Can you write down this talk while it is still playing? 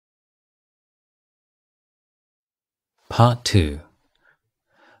Part 2.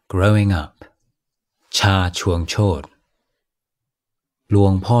 Growing Up. Cha Chuang Chod.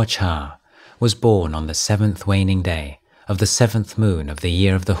 Luang Po Cha was born on the 7th waning day of the 7th moon of the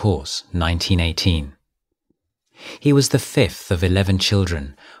year of the horse, 1918. He was the 5th of 11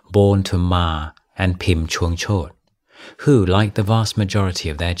 children born to Ma and Pim Chuang Chod, who, like the vast majority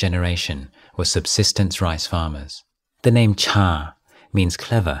of their generation, were subsistence rice farmers. The name Cha means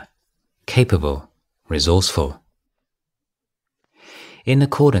clever, capable, resourceful. In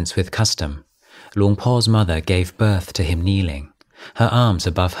accordance with custom, Luang Po's mother gave birth to him kneeling, her arms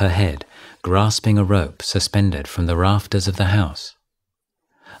above her head, grasping a rope suspended from the rafters of the house.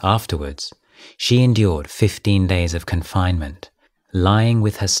 Afterwards, she endured 15 days of confinement, lying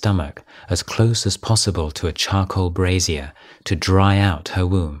with her stomach as close as possible to a charcoal brazier to dry out her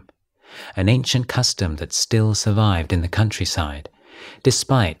womb, an ancient custom that still survived in the countryside,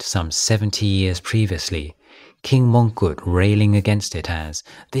 despite some 70 years previously King Mongkut railing against it as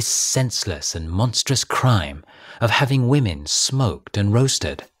this senseless and monstrous crime of having women smoked and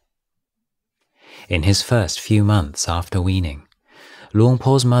roasted. In his first few months after weaning, Luang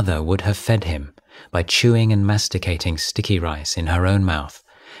Po's mother would have fed him by chewing and masticating sticky rice in her own mouth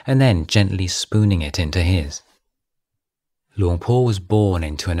and then gently spooning it into his. Luang Po was born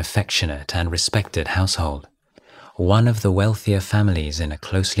into an affectionate and respected household, one of the wealthier families in a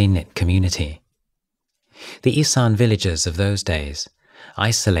closely knit community. The Isan villagers of those days,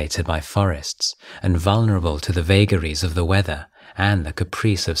 isolated by forests and vulnerable to the vagaries of the weather and the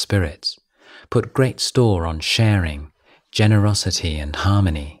caprice of spirits, put great store on sharing, generosity and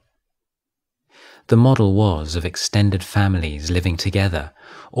harmony. The model was of extended families living together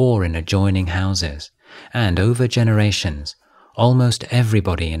or in adjoining houses, and over generations, almost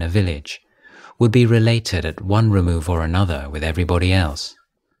everybody in a village would be related at one remove or another with everybody else.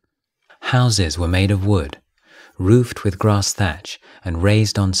 Houses were made of wood, roofed with grass thatch and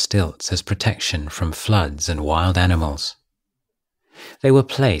raised on stilts as protection from floods and wild animals. They were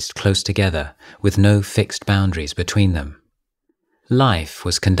placed close together with no fixed boundaries between them. Life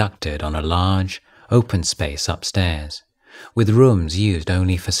was conducted on a large, open space upstairs, with rooms used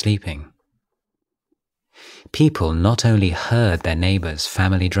only for sleeping. People not only heard their neighbors'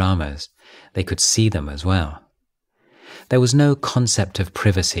 family dramas, they could see them as well. There was no concept of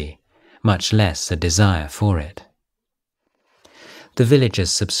privacy, much less a desire for it. The villagers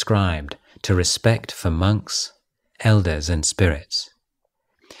subscribed to respect for monks, elders and spirits.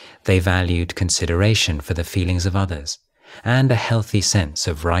 They valued consideration for the feelings of others and a healthy sense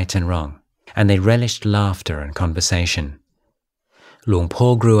of right and wrong, and they relished laughter and conversation. Luang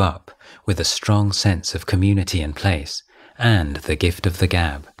Po grew up with a strong sense of community and place and the gift of the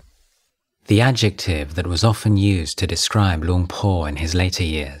gab. The adjective that was often used to describe Luang Po in his later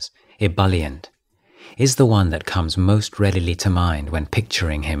years, ebullient, is the one that comes most readily to mind when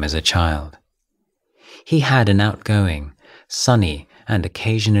picturing him as a child. He had an outgoing, sunny, and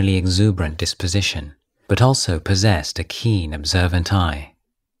occasionally exuberant disposition, but also possessed a keen, observant eye.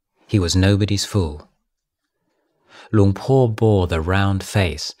 He was nobody's fool. Luang Po bore the round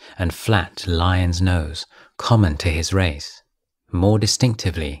face and flat lion's nose common to his race. More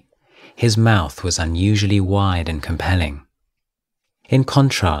distinctively, his mouth was unusually wide and compelling. In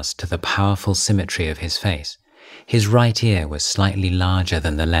contrast to the powerful symmetry of his face, his right ear was slightly larger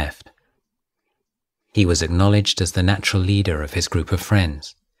than the left. He was acknowledged as the natural leader of his group of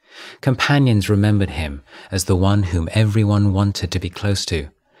friends. Companions remembered him as the one whom everyone wanted to be close to,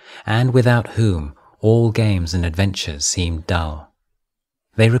 and without whom all games and adventures seemed dull.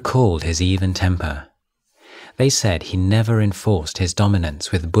 They recalled his even temper. They said he never enforced his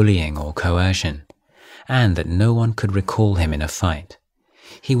dominance with bullying or coercion, and that no one could recall him in a fight.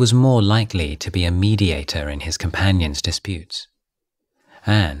 He was more likely to be a mediator in his companions' disputes.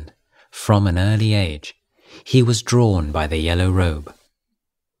 And, from an early age, he was drawn by the yellow robe.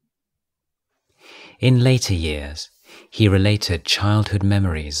 In later years, he related childhood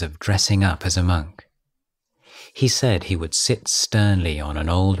memories of dressing up as a monk. He said he would sit sternly on an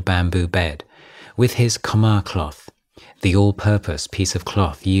old bamboo bed with his kamar cloth, the all-purpose piece of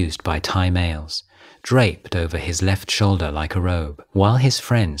cloth used by Thai males, draped over his left shoulder like a robe, while his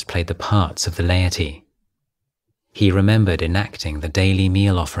friends played the parts of the laity. He remembered enacting the daily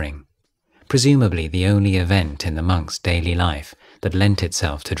meal offering, presumably the only event in the monk's daily life that lent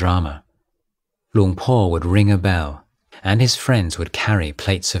itself to drama. Luang Po would ring a bell, and his friends would carry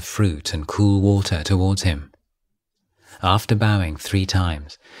plates of fruit and cool water towards him. After bowing 3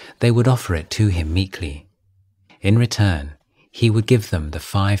 times, they would offer it to him meekly. In return, he would give them the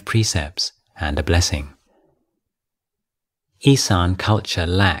 5 precepts and a blessing. Isan culture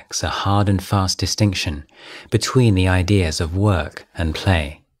lacks a hard and fast distinction between the ideas of work and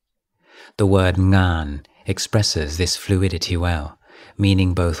play. The word ngan expresses this fluidity well,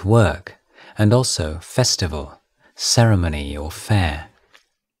 meaning both work and also festival, ceremony or fair.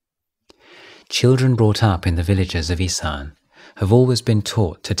 Children brought up in the villages of Isan have always been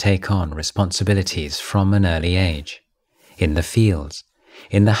taught to take on responsibilities from an early age, in the fields,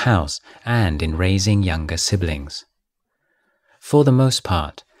 in the house, and in raising younger siblings. For the most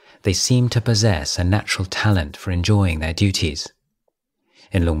part, they seem to possess a natural talent for enjoying their duties.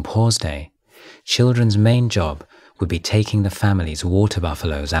 In Luang Por's day, children's main job would be taking the family's water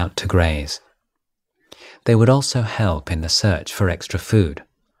buffaloes out to graze. They would also help in the search for extra food.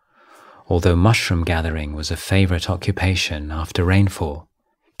 Although mushroom gathering was a favorite occupation after rainfall,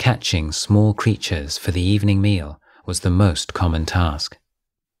 catching small creatures for the evening meal was the most common task.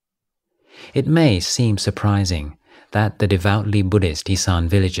 It may seem surprising that the devoutly Buddhist Isan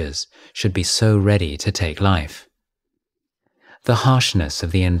villagers should be so ready to take life. The harshness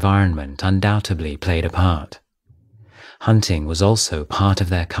of the environment undoubtedly played a part. Hunting was also part of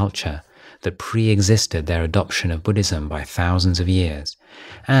their culture that pre-existed their adoption of Buddhism by thousands of years,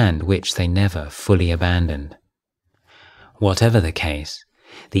 and which they never fully abandoned. Whatever the case,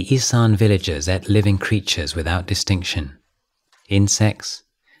 the Isan villagers ate living creatures without distinction. Insects,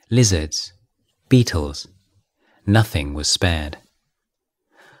 lizards, beetles, nothing was spared.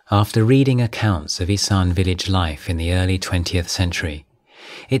 After reading accounts of Isan village life in the early 20th century,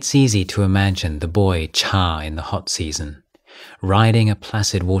 it's easy to imagine the boy Cha in the hot season, riding a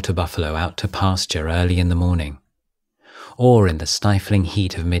placid water buffalo out to pasture early in the morning. Or in the stifling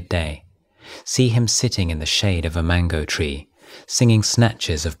heat of midday, see him sitting in the shade of a mango tree, singing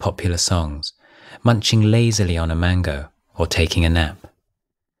snatches of popular songs, munching lazily on a mango, or taking a nap.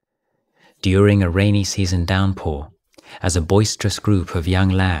 During a rainy season downpour, as a boisterous group of young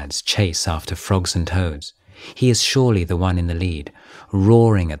lads chase after frogs and toads, he is surely the one in the lead,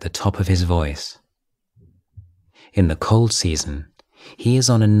 roaring at the top of his voice. In the cold season, he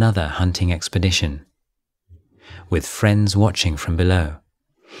is on another hunting expedition. With friends watching from below,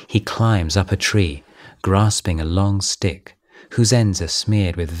 he climbs up a tree, grasping a long stick, whose ends are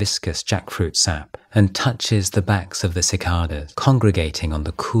smeared with viscous jackfruit sap, and touches the backs of the cicadas, congregating on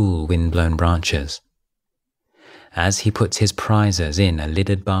the cool wind-blown branches. As he puts his prizes in a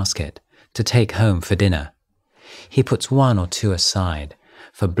lidded basket to take home for dinner, he puts one or two aside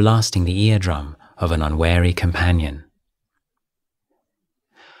for blasting the eardrum of an unwary companion.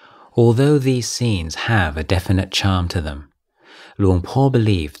 Although these scenes have a definite charm to them, Luang Por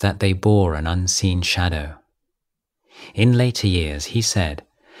believed that they bore an unseen shadow. In later years, he said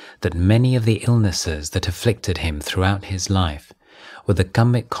that many of the illnesses that afflicted him throughout his life were the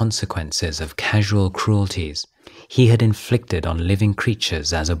karmic consequences of casual cruelties he had inflicted on living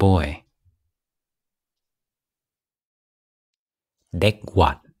creatures as a boy. Dek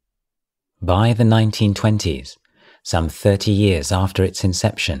Wat. By the 1920s, some 30 years after its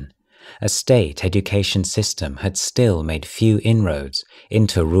inception, a state education system had still made few inroads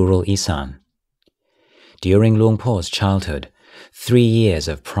into rural Isan. During Luang Por's childhood, 3 years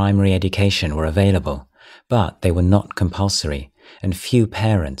of primary education were available, but they were not compulsory, and few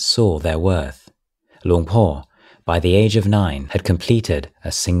parents saw their worth. Luang Por, by the age of 9, had completed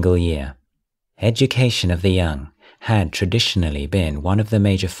a single year. Education of the young had traditionally been one of the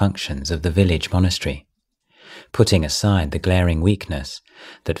major functions of the village monastery. Putting aside the glaring weakness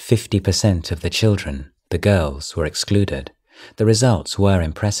that 50% of the children, the girls, were excluded, the results were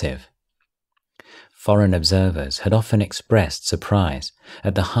impressive. Foreign observers had often expressed surprise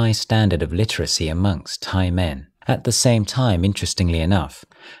at the high standard of literacy amongst Thai men, at the same time, interestingly enough,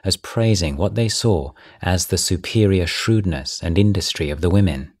 as praising what they saw as the superior shrewdness and industry of the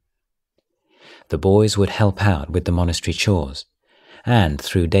women. The boys would help out with the monastery chores, and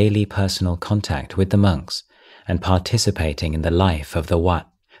through daily personal contact with the monks and participating in the life of the Wat,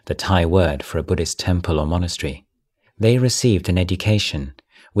 the Thai word for a Buddhist temple or monastery, they received an education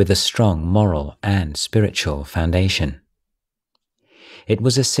with a strong moral and spiritual foundation. It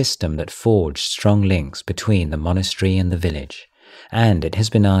was a system that forged strong links between the monastery and the village, and it has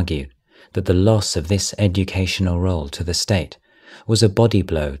been argued that the loss of this educational role to the state was a body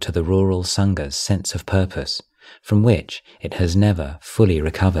blow to the rural Sangha's sense of purpose, from which it has never fully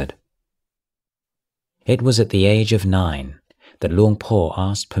recovered. It was at the age of 9 that Luang Por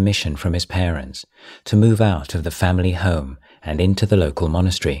asked permission from his parents to move out of the family home and into the local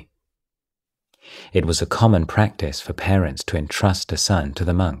monastery. It was a common practice for parents to entrust a son to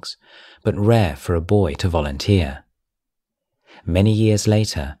the monks, but rare for a boy to volunteer. Many years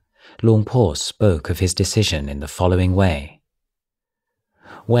later, Luang Por spoke of his decision in the following way,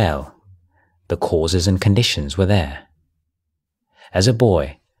 Well, the causes and conditions were there. As a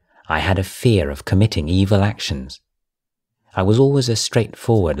boy, I had a fear of committing evil actions. I was always a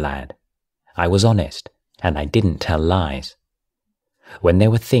straightforward lad. I was honest, and I didn't tell lies. When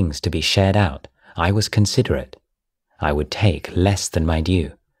there were things to be shared out, I was considerate. I would take less than my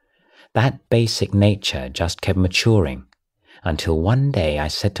due. That basic nature just kept maturing, until one day I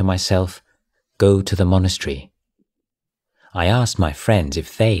said to myself, "Go to the monastery." I asked my friends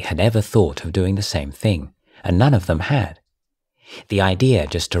if they had ever thought of doing the same thing, and none of them had. The idea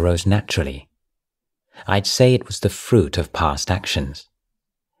just arose naturally. I'd say it was the fruit of past actions.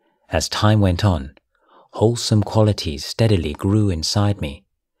 As time went on, wholesome qualities steadily grew inside me,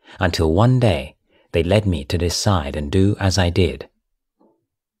 until one day they led me to decide and do as I did.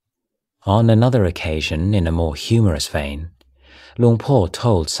 On another occasion, in a more humorous vein, Luang Por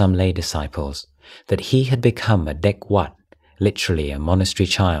told some lay disciples that he had become a Dek Wat, literally a monastery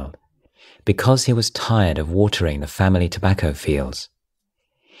child, because he was tired of watering the family tobacco fields.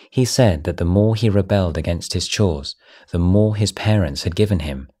 He said that the more he rebelled against his chores, the more his parents had given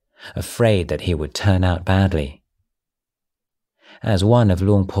him, afraid that he would turn out badly. As one of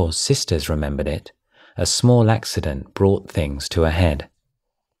Luang Por's sisters remembered it, a small accident brought things to a head.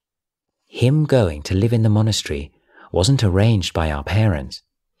 Him going to live in the monastery wasn't arranged by our parents.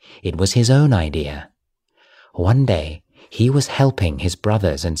 It was his own idea. One day, he was helping his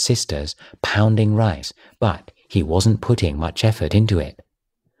brothers and sisters pounding rice, but he wasn't putting much effort into it.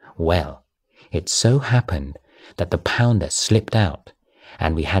 Well, it so happened that the pounder slipped out,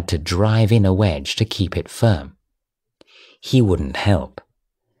 and we had to drive in a wedge to keep it firm. He wouldn't help.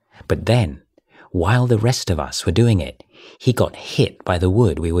 But then, while the rest of us were doing it, he got hit by the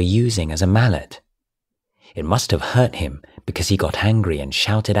wood we were using as a mallet. It must have hurt him because he got angry and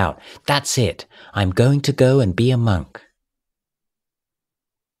shouted out, "That's it! I'm going to go and be a monk."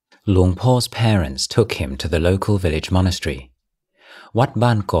 Luang Por's parents took him to the local village monastery. Wat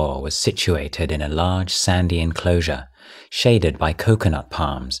Ban Kaur was situated in a large sandy enclosure, shaded by coconut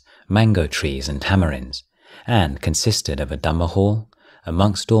palms, mango trees and tamarinds, and consisted of a Dhamma hall, a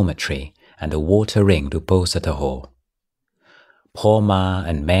monk's dormitory, and a water-ringed Uposatha hall. Por Ma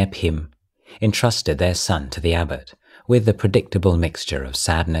and Mare Pim entrusted their son to the abbot with the predictable mixture of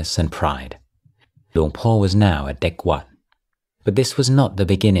sadness and pride. Luang Por was now a Dek Wat, but this was not the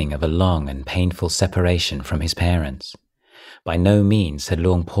beginning of a long and painful separation from his parents. By no means had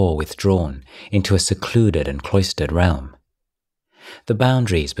Luang Por withdrawn into a secluded and cloistered realm. The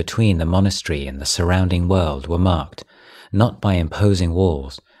boundaries between the monastery and the surrounding world were marked not by imposing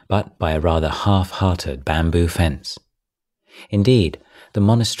walls, but by a rather half-hearted bamboo fence. Indeed, the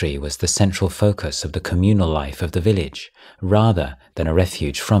monastery was the central focus of the communal life of the village, rather than a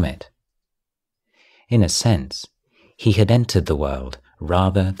refuge from it. In a sense, he had entered the world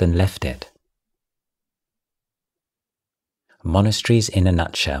rather than left it. Monasteries in a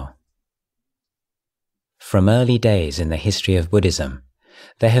nutshell. From early days in the history of Buddhism,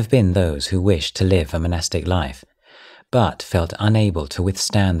 there have been those who wished to live a monastic life, but felt unable to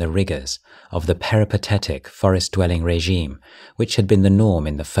withstand the rigors of the peripatetic forest-dwelling regime which had been the norm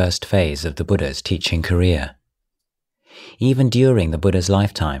in the first phase of the Buddha's teaching career. Even during the Buddha's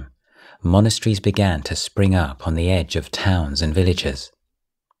lifetime, monasteries began to spring up on the edge of towns and villages.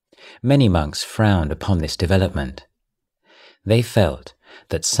 Many monks frowned upon this development. They felt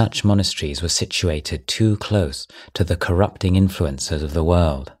that such monasteries were situated too close to the corrupting influences of the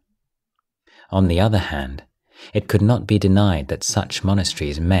world. On the other hand, it could not be denied that such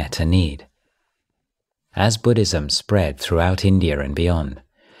monasteries met a need. As Buddhism spread throughout India and beyond,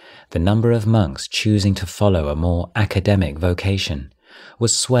 the number of monks choosing to follow a more academic vocation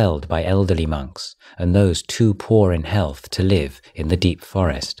was swelled by elderly monks and those too poor in health to live in the deep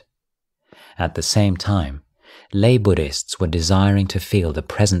forest. At the same time, lay Buddhists were desiring to feel the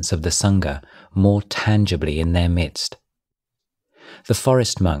presence of the Sangha more tangibly in their midst. The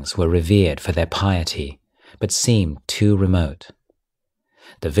forest monks were revered for their piety, but seemed too remote.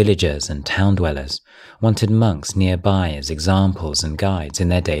 The villagers and town dwellers wanted monks nearby as examples and guides in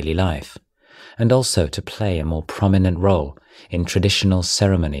their daily life, and also to play a more prominent role in traditional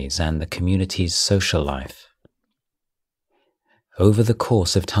ceremonies and the community's social life. Over the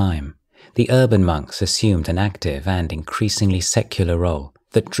course of time, the urban monks assumed an active and increasingly secular role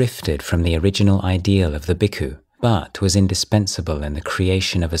that drifted from the original ideal of the bhikkhu, but was indispensable in the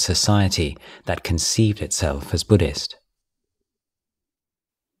creation of a society that conceived itself as Buddhist.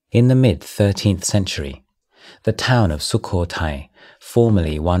 In the mid-13th century, the town of Sukhothai,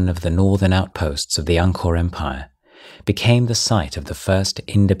 formerly one of the northern outposts of the Angkor Empire, became the site of the first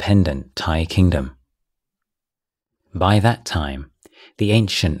independent Thai kingdom. By that time, The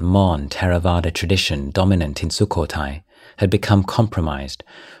ancient Mon Theravada tradition dominant in Sukhothai had become compromised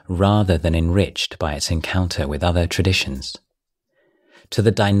rather than enriched by its encounter with other traditions. To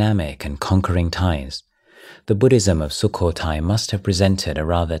the dynamic and conquering Thais, the Buddhism of Sukhothai must have presented a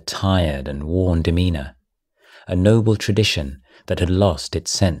rather tired and worn demeanour, a noble tradition that had lost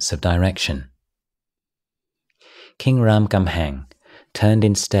its sense of direction. King Ramgamheng turned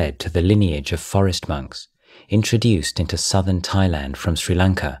instead to the lineage of forest monks introduced into southern Thailand from Sri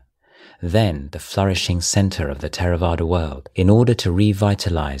Lanka, then the flourishing centre of the Theravada world, in order to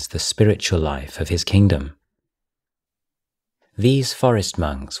revitalise the spiritual life of his kingdom. These forest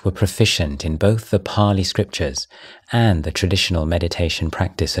monks were proficient in both the Pali scriptures and the traditional meditation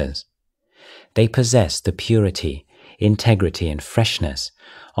practices. They possessed the purity, integrity and freshness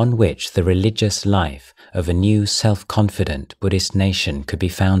on which the religious life of a new self-confident Buddhist nation could be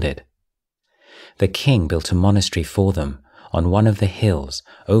founded. The king built a monastery for them on one of the hills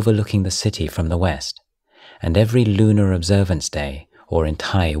overlooking the city from the west, and every lunar observance day, or in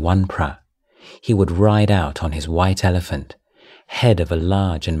Thai Wan Pra, he would ride out on his white elephant, head of a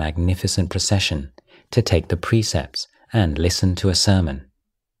large and magnificent procession, to take the precepts and listen to a sermon.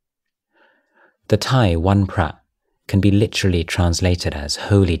 The Thai Wan Pra can be literally translated as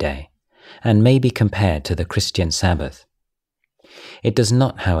Holy Day, and may be compared to the Christian Sabbath. It does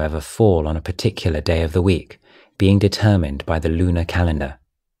not, however, fall on a particular day of the week, being determined by the lunar calendar.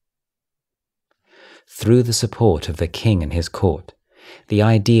 Through the support of the king and his court, the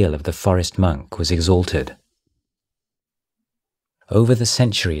ideal of the forest monk was exalted. Over the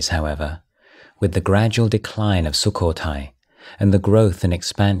centuries, however, with the gradual decline of Sukhothai and the growth and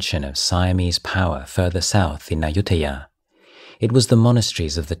expansion of Siamese power further south in Ayutthaya, it was the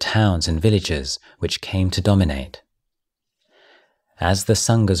monasteries of the towns and villages which came to dominate. As the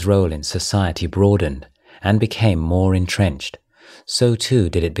Sangha's role in society broadened and became more entrenched, so too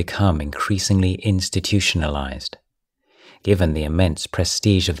did it become increasingly institutionalized. Given the immense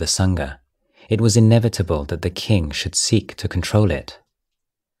prestige of the Sangha, it was inevitable that the king should seek to control it.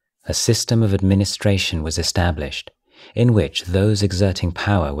 A system of administration was established, in which those exerting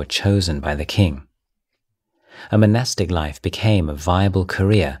power were chosen by the king. A monastic life became a viable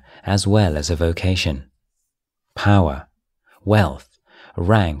career as well as a vocation. Power, wealth,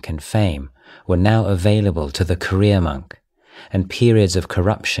 rank and fame were now available to the career monk, and periods of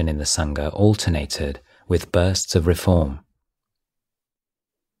corruption in the Sangha alternated with bursts of reform.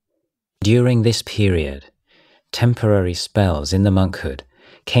 During this period, temporary spells in the monkhood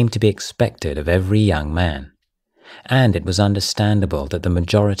came to be expected of every young man, and it was understandable that the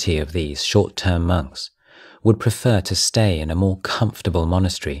majority of these short-term monks would prefer to stay in a more comfortable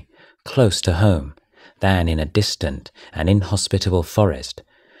monastery close to home than in a distant and inhospitable forest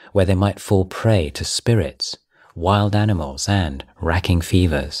where they might fall prey to spirits, wild animals, and racking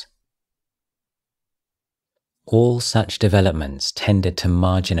fevers. All such developments tended to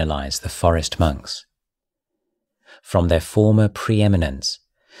marginalize the forest monks. From their former preeminence,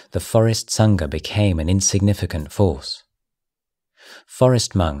 the forest Sangha became an insignificant force.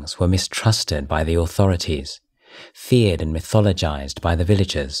 Forest monks were mistrusted by the authorities, feared and mythologized by the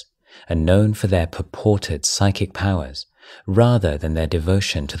villagers, and known for their purported psychic powers rather than their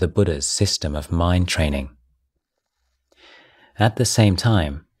devotion to the Buddha's system of mind training. At the same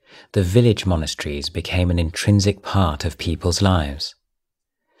time, the village monasteries became an intrinsic part of people's lives.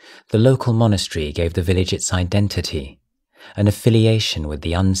 The local monastery gave the village its identity, an affiliation with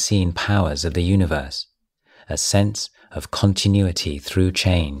the unseen powers of the universe, a sense of continuity through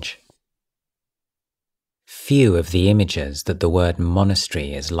change. Few of the images that the word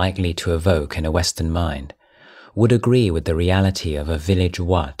monastery is likely to evoke in a Western mind would agree with the reality of a village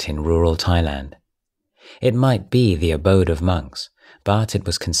wat in rural Thailand. It might be the abode of monks, but it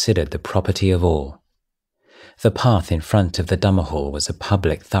was considered the property of all. The path in front of the Dhamma hall was a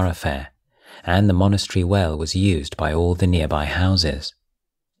public thoroughfare, and the monastery well was used by all the nearby houses.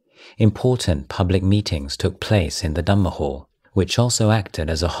 Important public meetings took place in the Dhamma hall, which also acted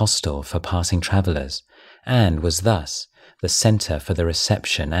as a hostel for passing travellers, and was thus the centre for the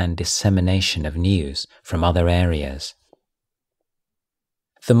reception and dissemination of news from other areas.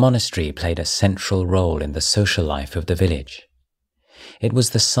 The monastery played a central role in the social life of the village. It was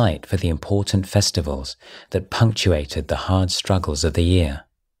the site for the important festivals that punctuated the hard struggles of the year.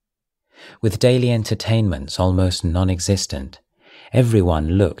 With daily entertainments almost non-existent,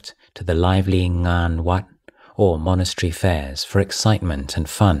 everyone looked to the lively Ngan Wat, or monastery fairs, for excitement and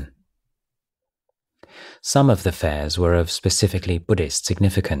fun. Some of the fairs were of specifically Buddhist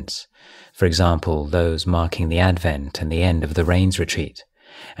significance, for example those marking the advent and the end of the rains retreat,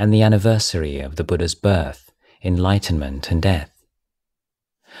 and the anniversary of the Buddha's birth, enlightenment and death.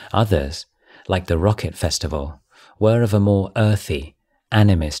 Others, like the Rocket Festival, were of a more earthy,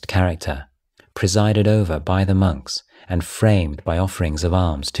 animist character, presided over by the monks and framed by offerings of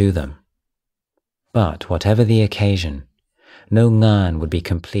alms to them. But whatever the occasion, no ngan would be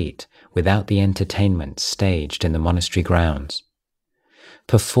complete without the entertainment staged in the monastery grounds.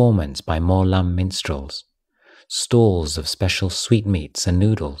 Performance by Morlam minstrels, stalls of special sweetmeats and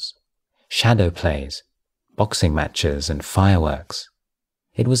noodles, shadow plays, boxing matches and fireworks.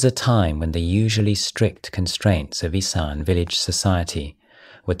 It was a time when the usually strict constraints of Isan village society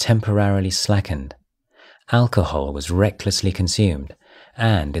were temporarily slackened. Alcohol was recklessly consumed,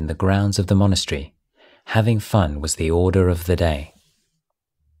 and in the grounds of the monastery, having fun was the order of the day.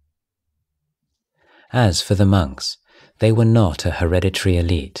 As for the monks, they were not a hereditary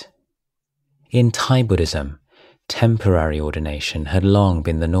elite. In Thai Buddhism, temporary ordination had long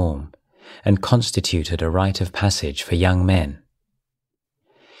been the norm and constituted a rite of passage for young men.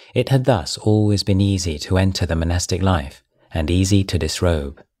 It had thus always been easy to enter the monastic life and easy to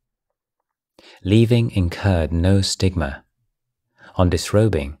disrobe. Leaving incurred no stigma. On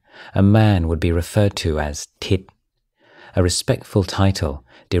disrobing, a man would be referred to as Tit, a respectful title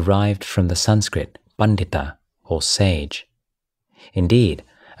derived from the Sanskrit Pandita, or sage. Indeed,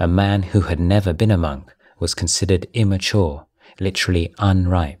 a man who had never been a monk was considered immature, literally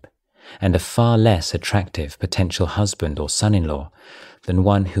unripe, and a far less attractive potential husband or son-in-law than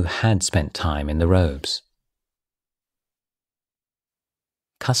one who had spent time in the robes.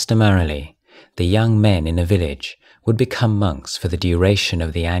 Customarily, the young men in a village would become monks for the duration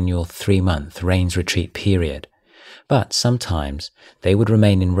of the annual 3-month rains retreat period, but sometimes they would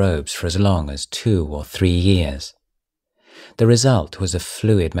remain in robes for as long as 2 or 3 years. The result was a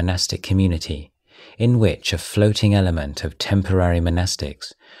fluid monastic community in which a floating element of temporary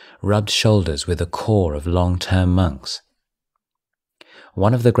monastics rubbed shoulders with a core of long-term monks.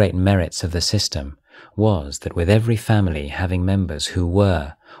 One of the great merits of the system was that with every family having members who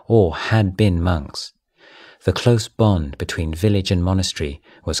were or had been monks, the close bond between village and monastery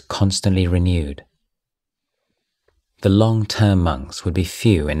was constantly renewed. The long-term monks would be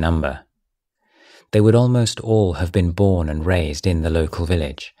few in number. They would almost all have been born and raised in the local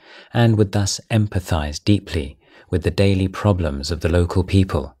village, and would thus empathize deeply with the daily problems of the local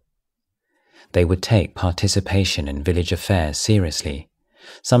people. They would take participation in village affairs seriously,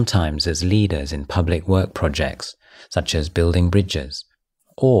 sometimes as leaders in public work projects, such as building bridges,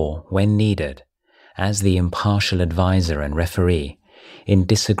 or, when needed, as the impartial advisor and referee in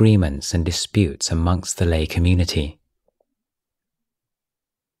disagreements and disputes amongst the lay community.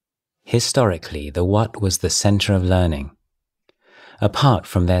 Historically, the Wat was the center of learning. Apart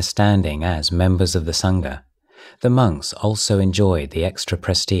from their standing as members of the Sangha, the monks also enjoyed the extra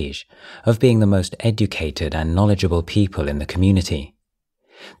prestige of being the most educated and knowledgeable people in the community.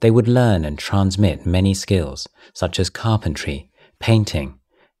 They would learn and transmit many skills, such as carpentry, painting,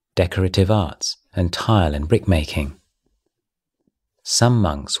 decorative arts, and tile and brickmaking. Some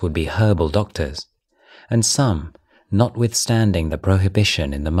monks would be herbal doctors, and some, notwithstanding the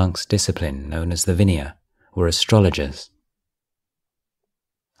prohibition in the monks' discipline known as the Vinaya, were astrologers.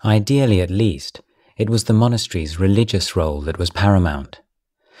 Ideally, at least, it was the monastery's religious role that was paramount.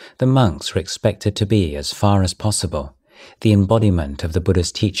 The monks were expected to be, as far as possible, the embodiment of the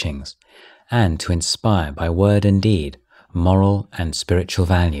Buddha's teachings, and to inspire by word and deed moral and spiritual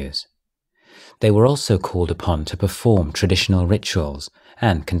values. They were also called upon to perform traditional rituals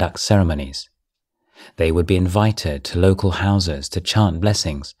and conduct ceremonies. They would be invited to local houses to chant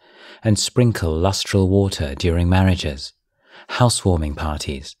blessings and sprinkle lustral water during marriages, housewarming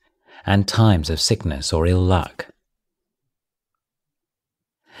parties, and times of sickness or ill luck.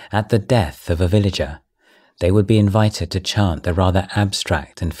 At the death of a villager, they would be invited to chant the rather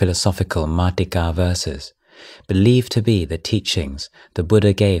abstract and philosophical Martika verses, believed to be the teachings the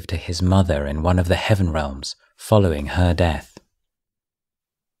Buddha gave to his mother in one of the heaven realms following her death.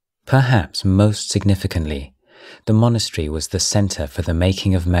 Perhaps most significantly, the monastery was the center for the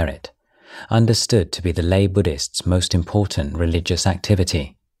making of merit, understood to be the lay Buddhists' most important religious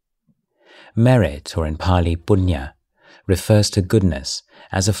activity. Merit, or in Pali punya, refers to goodness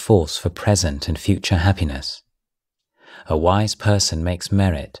as a force for present and future happiness. A wise person makes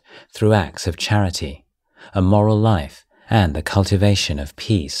merit through acts of charity, a moral life, and the cultivation of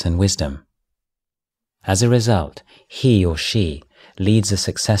peace and wisdom. As a result, he or she leads a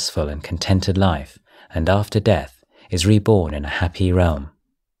successful and contented life, and after death is reborn in a happy realm.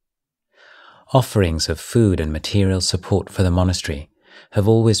 Offerings of food and material support for the monastery have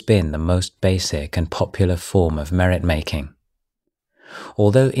always been the most basic and popular form of merit-making.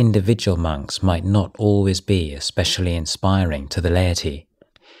 Although individual monks might not always be especially inspiring to the laity,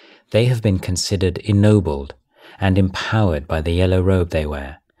 They have been considered ennobled and empowered by the yellow robe they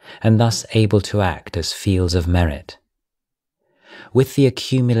wear, and thus able to act as fields of merit. With the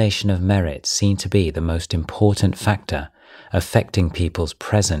accumulation of merit seen to be the most important factor affecting people's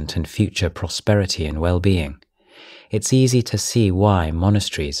present and future prosperity and well-being, it's easy to see why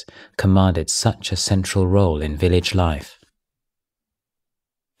monasteries commanded such a central role in village life.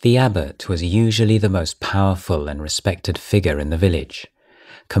 The abbot was usually the most powerful and respected figure in the village,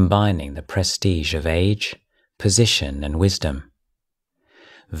 combining the prestige of age, position, and wisdom.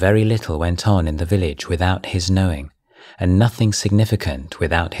 Very little went on in the village without his knowing, and nothing significant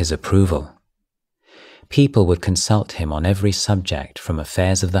without his approval. People would consult him on every subject from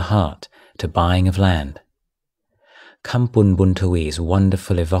affairs of the heart to buying of land. Kampun Buntawi's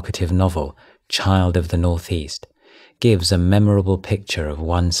wonderful evocative novel, Child of the Northeast, gives a memorable picture of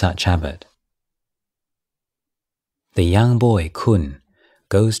one such abbot. The young boy Kun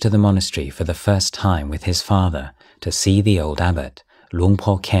goes to the monastery for the first time with his father to see the old abbot, Luang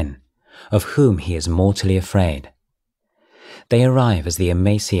Po Ken, of whom he is mortally afraid. They arrive as the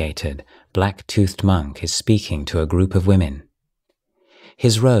emaciated, black-toothed monk is speaking to a group of women.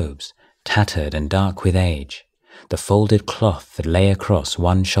 His robes, tattered and dark with age, the folded cloth that lay across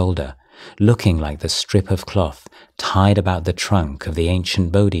one shoulder, looking like the strip of cloth tied about the trunk of the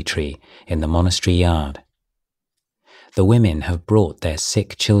ancient Bodhi tree in the monastery yard. The women have brought their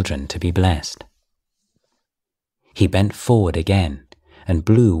sick children to be blessed. He bent forward again and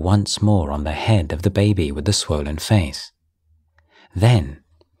blew once more on the head of the baby with the swollen face. Then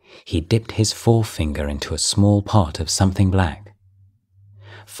he dipped his forefinger into a small pot of something black.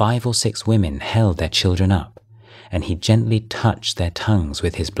 5 or 6 women held their children up, and he gently touched their tongues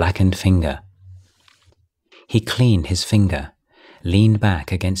with his blackened finger. He cleaned his finger, leaned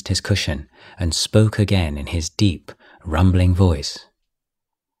back against his cushion, and spoke again in his deep, rumbling voice.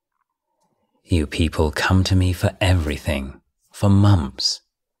 "You people come to me for everything, for mumps."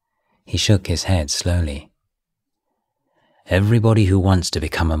 He shook his head slowly. "Everybody who wants to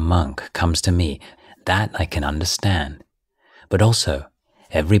become a monk comes to me, that I can understand. But also,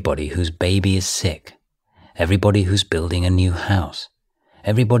 everybody whose baby is sick, everybody who's building a new house,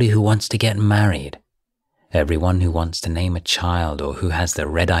 everybody who wants to get married, everyone who wants to name a child or who has the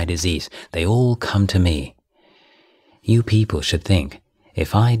red-eye disease, they all come to me. You people should think,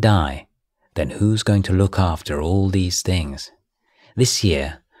 if I die, then who's going to look after all these things? This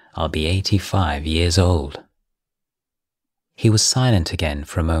year, I'll be 85 years old." He was silent again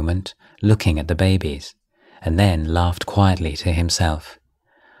for a moment, looking at the babies, and then laughed quietly to himself.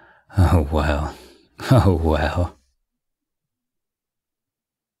 "Oh well, oh well."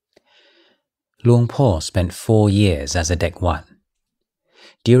 Luang Po spent 4 years as a Dekwat.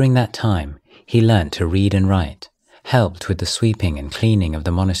 During that time, he learnt to read and write, helped with the sweeping and cleaning of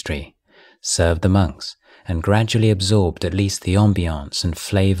the monastery, served the monks, and gradually absorbed at least the ambiance and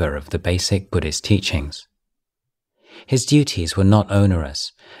flavour of the basic Buddhist teachings. His duties were not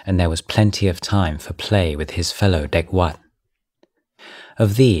onerous, and there was plenty of time for play with his fellow Dekwat.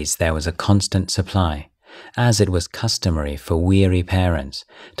 Of these there was a constant supply, as it was customary for weary parents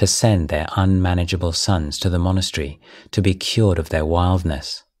to send their unmanageable sons to the monastery to be cured of their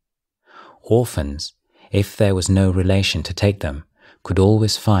wildness. Orphans, if there was no relation to take them, could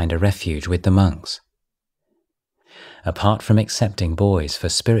always find a refuge with the monks. Apart from accepting boys for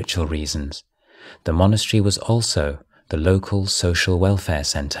spiritual reasons, the monastery was also the local social welfare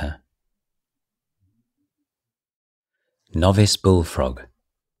centre. Novice Bullfrog.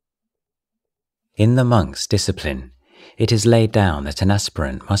 In the monk's discipline, it is laid down that an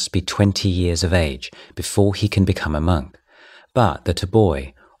aspirant must be 20 years of age before he can become a monk, but that a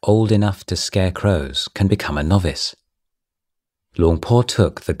boy old enough to scare crows can become a novice. Luang Po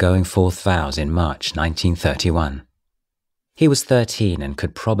took the going forth vows in March 1931. He was 13 and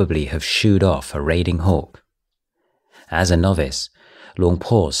could probably have shooed off a raiding hawk. As a novice, Luang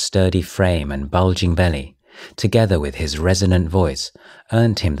Po's sturdy frame and bulging belly, together with his resonant voice,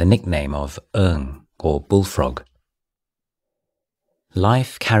 earned him the nickname of Ung, or Bullfrog.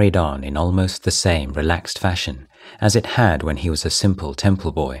 Life carried on in almost the same relaxed fashion as it had when he was a simple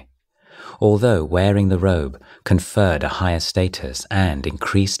temple boy, although wearing the robe conferred a higher status and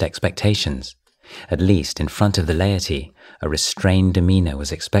increased expectations. At least in front of the laity, a restrained demeanour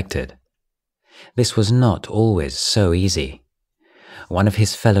was expected. This was not always so easy. One of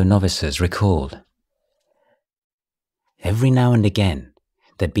his fellow novices recalled, "Every now and again,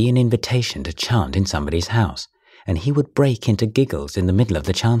 there'd be an invitation to chant in somebody's house, and he would break into giggles in the middle of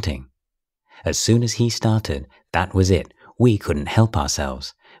the chanting. As soon as he started, that was it. We couldn't help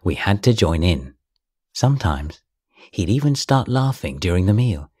ourselves. We had to join in. Sometimes, he'd even start laughing during the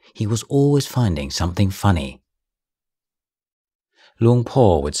meal. He was always finding something funny. Luang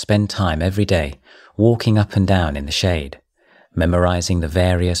Por would spend time every day walking up and down in the shade, memorizing the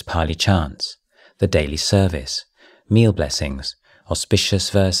various Pali chants, the daily service, meal blessings, auspicious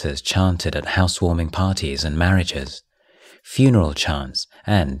verses chanted at housewarming parties and marriages, funeral chants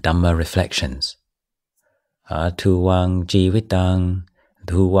and Dhamma reflections. Atuwang jivitang,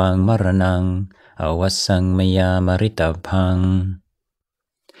 duwang maranang, awasang maya maritapang.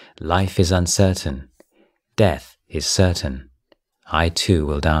 Life is uncertain. Death is certain. I too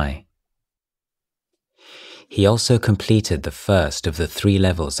will die. He also completed the first of the 3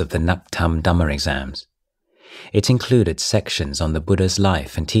 levels of the Naktam Dhamma exams. It included sections on the Buddha's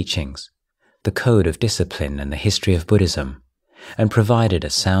life and teachings, the code of discipline and the history of Buddhism, and provided a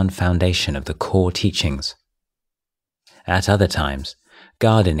sound foundation of the core teachings. At other times,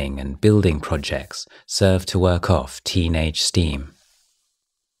 gardening and building projects served to work off teenage steam.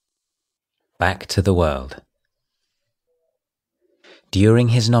 Back to the world. During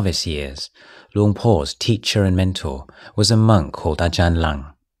his novice years, Luang Por's teacher and mentor was a monk called Ajahn Lang.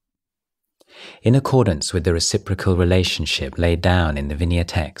 In accordance with the reciprocal relationship laid down in the Vinaya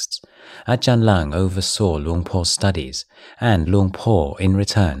texts, Ajahn Lang oversaw Luang Por's studies, and Luang Por, in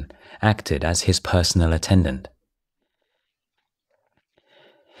return, acted as his personal attendant.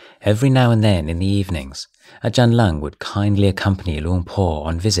 Every now and then in the evenings, Ajahn Lang would kindly accompany Luang Por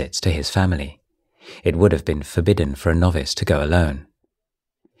on visits to his family. It would have been forbidden for a novice to go alone.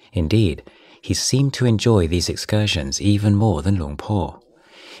 Indeed, he seemed to enjoy these excursions even more than Luang Por,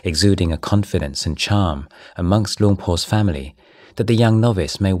 exuding a confidence and charm amongst Luang Por's family that the young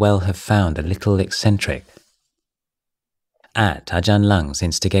novice may well have found a little eccentric. At Ajahn Lang's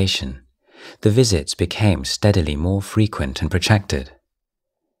instigation, the visits became steadily more frequent and protracted.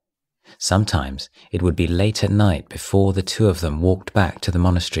 Sometimes it would be late at night before the 2 of them walked back to the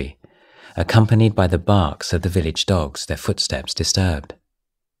monastery, accompanied by the barks of the village dogs, their footsteps disturbed.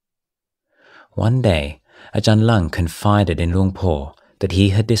 One day, Ajahn Lang confided in Luang Por that he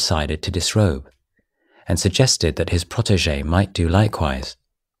had decided to disrobe, and suggested that his protégé might do likewise.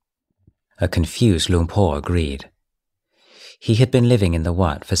 A confused Luang Por agreed. He had been living in the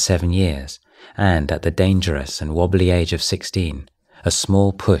Wat for 7 years, and at the dangerous and wobbly age of 16, a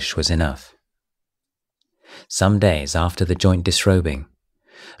small push was enough. Some days after the joint disrobing,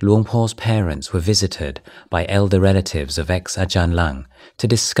 Luang Por's parents were visited by elder relatives of ex-Ajahn Lang to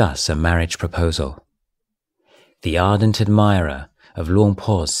discuss a marriage proposal. The ardent admirer of Luang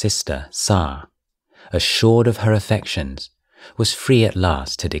Por's sister, Sa, assured of her affections, was free at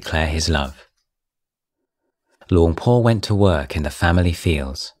last to declare his love. Luang Por went to work in the family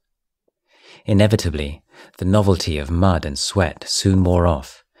fields. Inevitably, the novelty of mud and sweat soon wore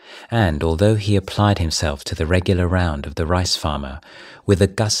off, and although he applied himself to the regular round of the rice farmer with a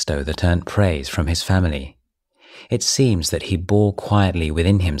gusto that earned praise from his family, it seems that he bore quietly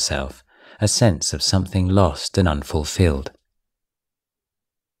within himself a sense of something lost and unfulfilled.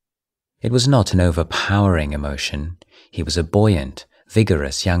 It was not an overpowering emotion. He was a buoyant,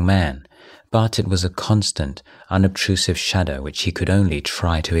 vigorous young man, but it was a constant, unobtrusive shadow which he could only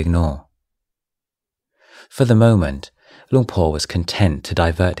try to ignore. For the moment, Luang Por was content to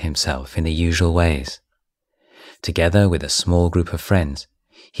divert himself in the usual ways. Together with a small group of friends,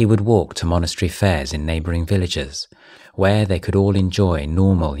 he would walk to monastery fairs in neighbouring villages, where they could all enjoy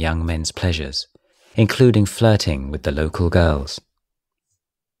normal young men's pleasures, including flirting with the local girls.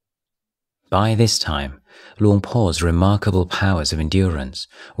 By this time, Luang Por's remarkable powers of endurance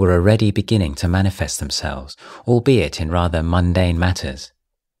were already beginning to manifest themselves, albeit in rather mundane matters.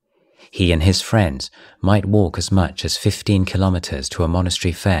 He and his friends might walk as much as 15 kilometers to a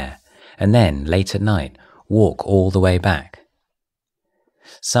monastery fair, and then, late at night, walk all the way back.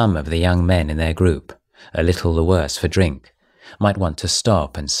 Some of the young men in their group, a little the worse for drink, might want to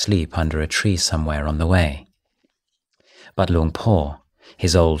stop and sleep under a tree somewhere on the way. But Luang Por,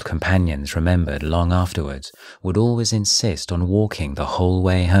 his old companions remembered long afterwards, would always insist on walking the whole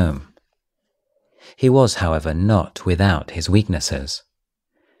way home. He was, however, not without his weaknesses.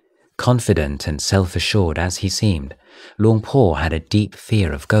 Confident and self-assured as he seemed, Luang Por had a deep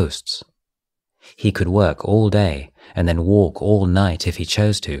fear of ghosts. He could work all day and then walk all night if he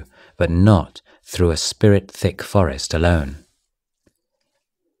chose to, but not through a spirit-thick forest alone.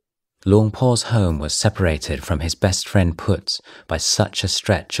 Luang Por's home was separated from his best friend Put's by such a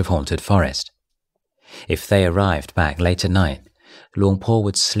stretch of haunted forest. If they arrived back late at night, Luang Por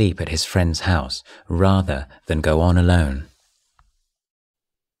would sleep at his friend's house rather than go on alone.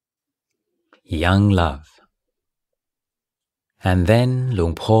 Young love. And then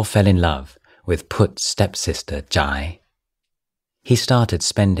Luang Por fell in love with Put's stepsister Jai. He started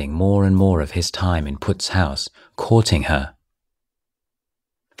spending more and more of his time in Put's house, courting her.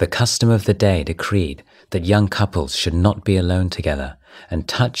 The custom of the day decreed that young couples should not be alone together, and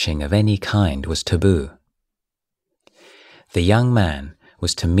touching of any kind was taboo. The young man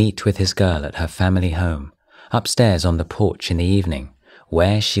was to meet with his girl at her family home, upstairs on the porch in the evening,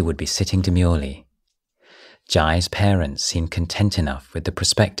 where she would be sitting demurely. Jai's parents seemed content enough with the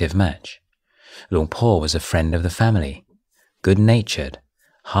prospective match. Luang Por was a friend of the family, good-natured,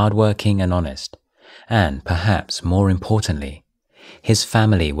 hard-working and honest, and, perhaps more importantly, his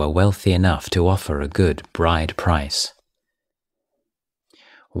family were wealthy enough to offer a good bride price.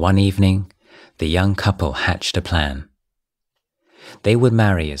 One evening, the young couple hatched a plan. They would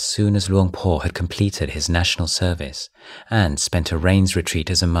marry as soon as Luang Por had completed his national service and spent a rains retreat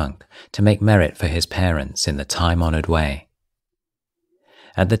as a monk to make merit for his parents in the time-honored way.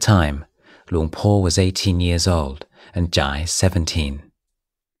 At the time, Luang Por was 18 years old and Jai 17.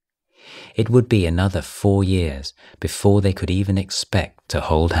 It would be another 4 years before they could even expect to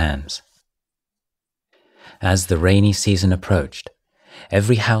hold hands. As the rainy season approached,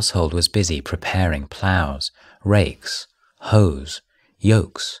 every household was busy preparing plows, rakes, hoes,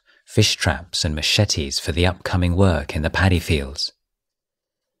 yokes, fish traps and machetes for the upcoming work in the paddy fields.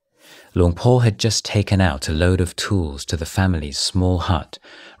 Luang Por had just taken out a load of tools to the family's small hut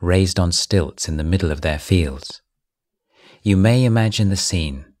raised on stilts in the middle of their fields. You may imagine the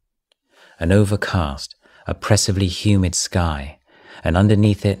scene. An overcast, oppressively humid sky, and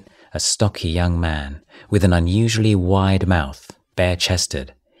underneath it a stocky young man with an unusually wide mouth,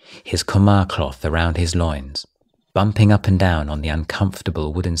 bare-chested, his khomar cloth around his loins, bumping up and down on the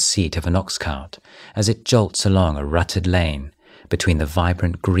uncomfortable wooden seat of an ox cart as it jolts along a rutted lane between the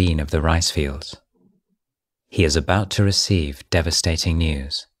vibrant green of the rice fields. He is about to receive devastating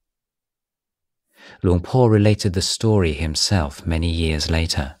news. Luang Por related the story himself many years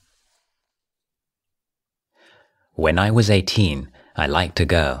later. When I was 18, I liked a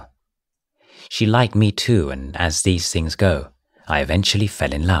girl. She liked me too, and as these things go, I eventually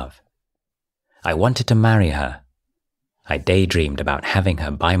fell in love. I wanted to marry her. I daydreamed about having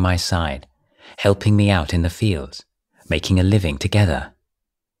her by my side, helping me out in the fields, making a living together.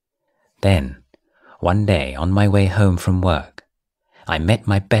 Then, one day on my way home from work, I met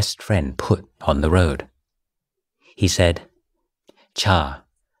my best friend Put on the road. He said, "Cha,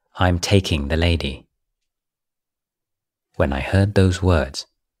 I'm taking the lady." When I heard those words,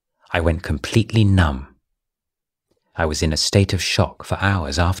 I went completely numb. I was in a state of shock for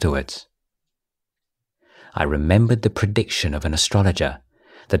hours afterwards. I remembered the prediction of an astrologer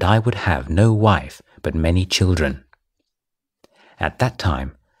that I would have no wife but many children. At that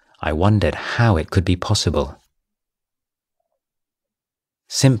time, I wondered how it could be possible.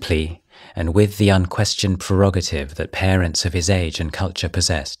 Simply, and with the unquestioned prerogative that parents of his age and culture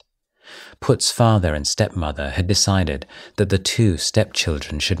possessed, Put's father and stepmother had decided that the two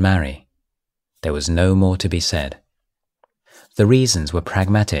stepchildren should marry. There was no more to be said. The reasons were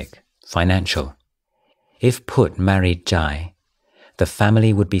pragmatic, financial. If Put married Jai, the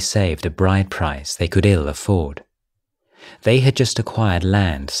family would be saved a bride price they could ill afford. They had just acquired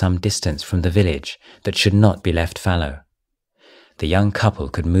land some distance from the village that should not be left fallow. The young couple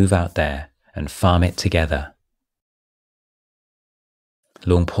could move out there and farm it together.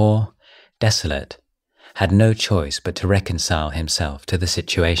 Luang Por, desolate, had no choice but to reconcile himself to the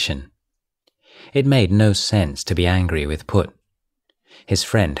situation. It made no sense to be angry with Put. His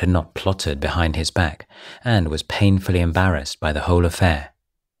friend had not plotted behind his back and was painfully embarrassed by the whole affair.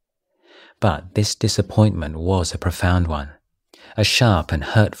 But this disappointment was a profound one, a sharp and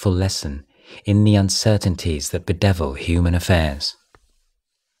hurtful lesson in the uncertainties that bedevil human affairs.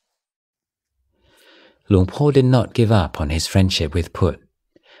 Luang Por did not give up on his friendship with Put,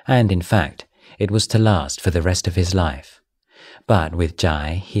 and in fact, it was to last for the rest of his life. But with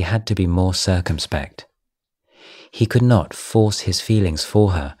Jai, he had to be more circumspect. He could not force his feelings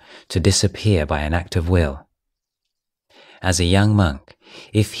for her to disappear by an act of will. As a young monk,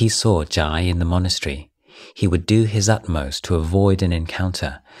 if he saw Jai in the monastery, he would do his utmost to avoid an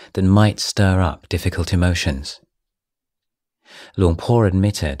encounter that might stir up difficult emotions. Luang Por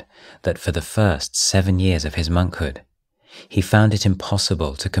admitted that for the first 7 years of his monkhood, he found it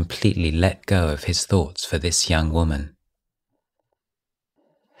impossible to completely let go of his thoughts for this young woman.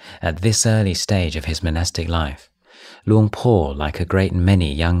 At this early stage of his monastic life, Luang Por, like a great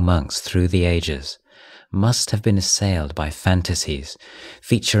many young monks through the ages, must have been assailed by fantasies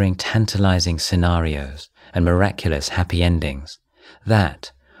featuring tantalizing scenarios and miraculous happy endings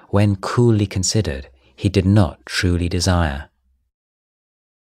that, when coolly considered, he did not truly desire.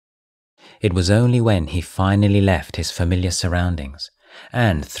 It was only when he finally left his familiar surroundings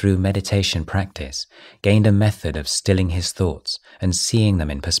and, through meditation practice, gained a method of stilling his thoughts and seeing them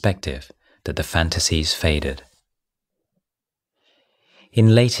in perspective that the fantasies faded.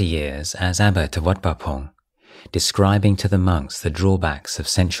 In later years, as abbot of Wat Pah Pong, describing to the monks the drawbacks of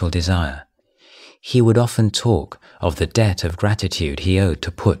sensual desire, he would often talk of the debt of gratitude he owed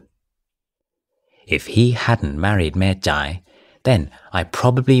to Put. If he hadn't married Mae Chai, then I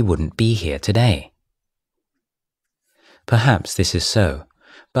probably wouldn't be here today. Perhaps this is so,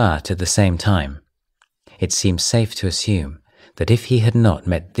 but at the same time, it seems safe to assume that if he had not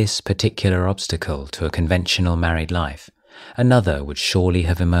met this particular obstacle to a conventional married life, another would surely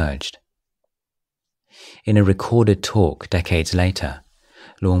have emerged. In a recorded talk decades later,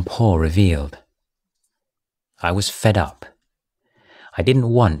 Luang Por revealed, "I was fed up. I didn't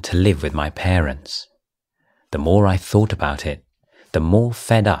want to live with my parents. The more I thought about it, the more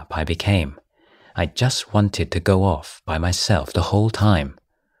fed up I became. I just wanted to go off by myself the whole time,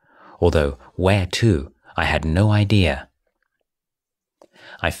 although where to, I had no idea.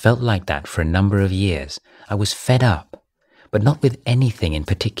 I felt like that for a number of years. I was fed up, but not with anything in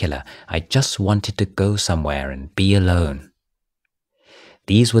particular. I just wanted to go somewhere and be alone.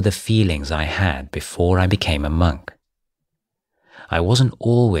 These were the feelings I had before I became a monk. I wasn't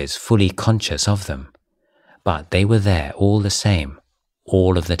always fully conscious of them, but they were there all the same,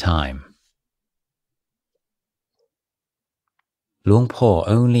 all of the time." Luang Por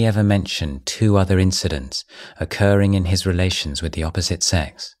only ever mentioned 2 other incidents occurring in his relations with the opposite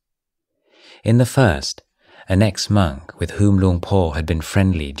sex. In the first, an ex-monk with whom Luang Por had been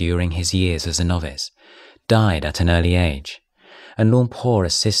friendly during his years as a novice died at an early age, and Luang Por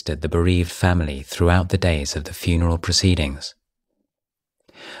assisted the bereaved family throughout the days of the funeral proceedings.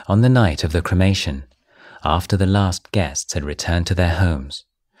 On the night of the cremation, after the last guests had returned to their homes,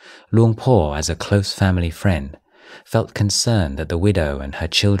 Luang Por, as a close family friend, felt concerned that the widow and her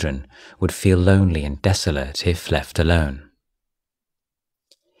children would feel lonely and desolate if left alone.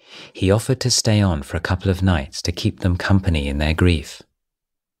 He offered to stay on for a couple of nights to keep them company in their grief.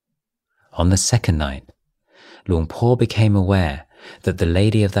 On the second night, Luang Por became aware that the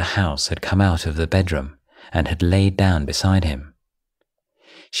lady of the house had come out of the bedroom and had laid down beside him.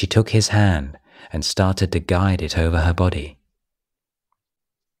 She took his hand and started to guide it over her body.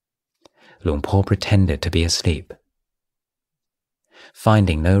 Luang Por pretended to be asleep.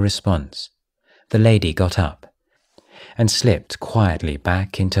 Finding no response, the lady got up and slipped quietly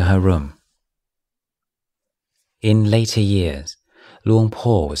back into her room. In later years, Luang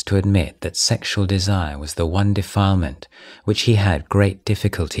Por was to admit that sexual desire was the one defilement which he had great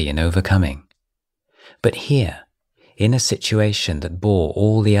difficulty in overcoming. But here, in a situation that bore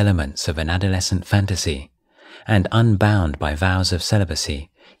all the elements of an adolescent fantasy, and unbound by vows of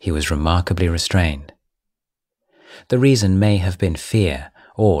celibacy, he was remarkably restrained. The reason may have been fear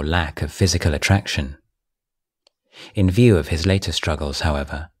or lack of physical attraction. In view of his later struggles,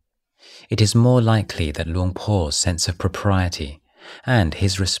 however, it is more likely that Luang Por's sense of propriety and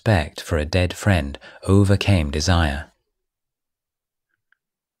his respect for a dead friend overcame desire.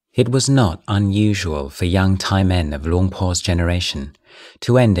 It was not unusual for young Thai men of Luang Por's generation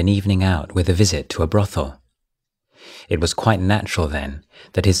to end an evening out with a visit to a brothel. It was quite natural then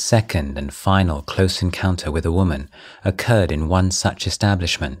that his second and final close encounter with a woman occurred in one such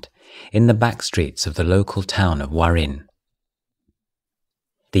establishment, in the back streets of the local town of Warin.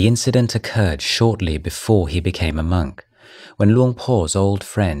 The incident occurred shortly before he became a monk, when Luang Por's old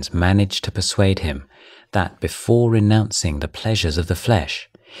friends managed to persuade him that before renouncing the pleasures of the flesh,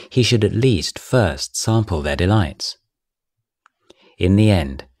 he should at least first sample their delights. In the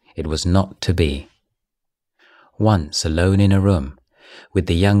end, it was not to be. Once alone in a room, with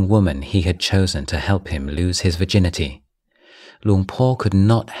the young woman he had chosen to help him lose his virginity, Luang Por could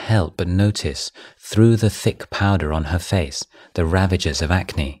not help but notice through the thick powder on her face the ravages of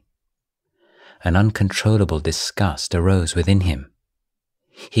acne. An uncontrollable disgust arose within him.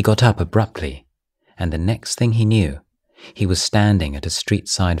 He got up abruptly, and the next thing he knew, he was standing at a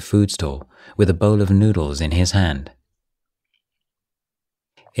street-side food stall with a bowl of noodles in his hand.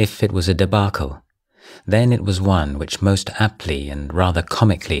 If it was a debacle, then it was one which most aptly and rather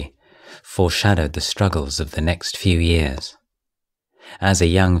comically foreshadowed the struggles of the next few years. As a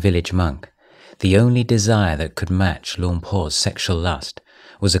young village monk, the only desire that could match Luang Por's sexual lust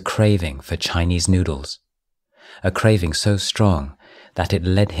was a craving for Chinese noodles, a craving so strong that it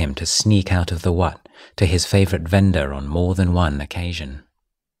led him to sneak out of the Wat to his favorite vendor on more than one occasion.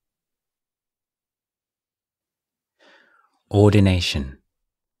 Ordination.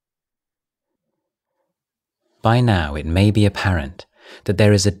 By now it may be apparent that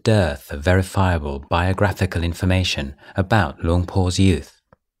there is a dearth of verifiable biographical information about Luang Por's youth.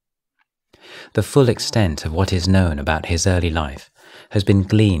 The full extent of what is known about his early life has been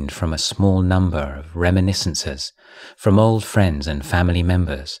gleaned from a small number of reminiscences from old friends and family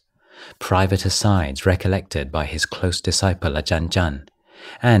members, private asides recollected by his close disciple Ajahn,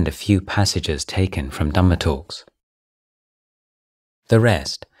 and a few passages taken from Dhamma talks. The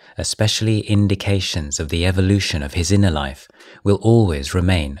rest, especially indications of the evolution of his inner life, will always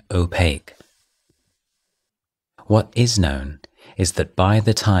remain opaque. What is known is that by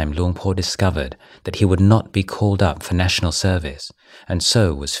the time Luang Por discovered that he would not be called up for national service, and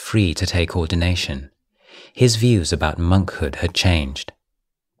so was free to take ordination, his views about monkhood had changed.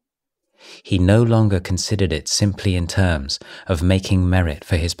 He no longer considered it simply in terms of making merit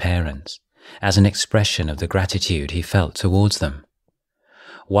for his parents, as an expression of the gratitude he felt towards them.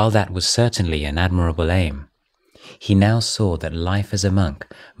 While that was certainly an admirable aim, he now saw that life as a monk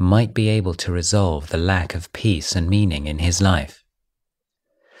might be able to resolve the lack of peace and meaning in his life.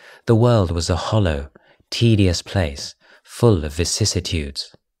 The world was a hollow, tedious place, full of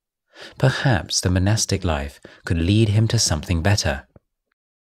vicissitudes. Perhaps the monastic life could lead him to something better.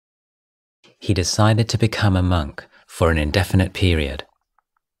 He decided to become a monk for an indefinite period.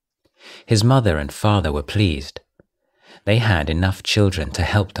 His mother and father were pleased. They had enough children to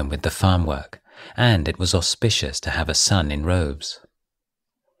help them with the farm work, and it was auspicious to have a son in robes.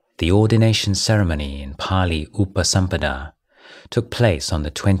 The ordination ceremony in Pali Upasampada took place on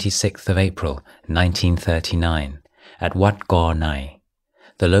the 26th of April 1939 at Wat Gaw Nai,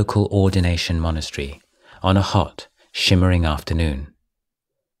 the local ordination monastery, on a hot, shimmering afternoon.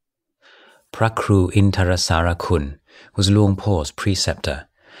 Prakru Intarasara Kun was Luang Por's preceptor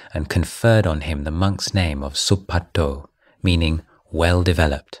and conferred on him the monk's name of Supatto, meaning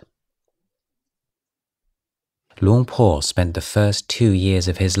well-developed. Luang Por spent the first 2 years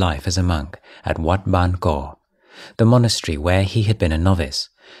of his life as a monk at Wat Ban Gaw, the monastery where he had been a novice,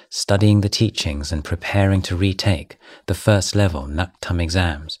 studying the teachings and preparing to retake the first level Naktam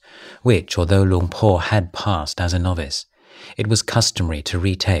exams, which, although Luang Por had passed as a novice, it was customary to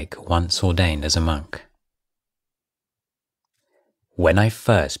retake once ordained as a monk. When I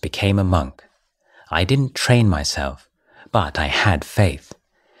first became a monk, I didn't train myself, but I had faith.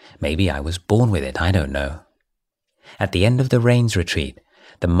 Maybe I was born with it, I don't know. At the end of the rains retreat,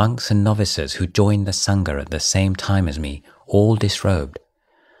 the monks and novices who joined the Sangha at the same time as me all disrobed.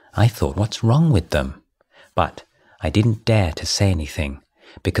 I thought, what's wrong with them? But I didn't dare to say anything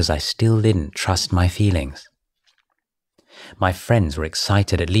because I still didn't trust my feelings. My friends were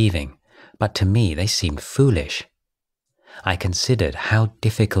excited at leaving, but to me they seemed foolish. I considered how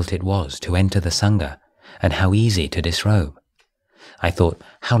difficult it was to enter the Sangha and how easy to disrobe. I thought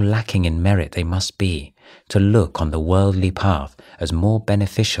how lacking in merit they must be to look on the worldly path as more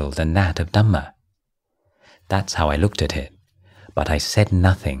beneficial than that of Dhamma. That's how I looked at it, but I said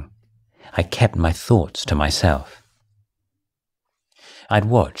nothing. I kept my thoughts to myself. I'd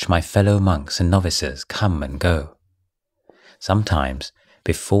watch my fellow monks and novices come and go. Sometimes,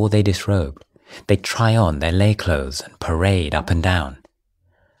 before they disrobed, they'd try on their lay clothes and parade up and down.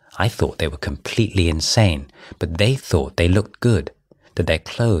 I thought they were completely insane, but they thought they looked good, that their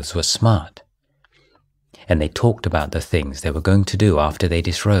clothes were smart. And they talked about the things they were going to do after they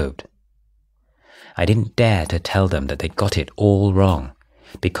disrobed. I didn't dare to tell them that they got it all wrong,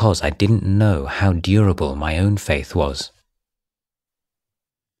 because I didn't know how durable my own faith was.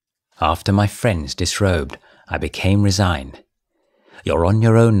 After my friends disrobed, I became resigned. You're on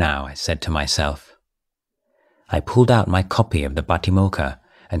your own now, I said to myself. I pulled out my copy of the Patimokkha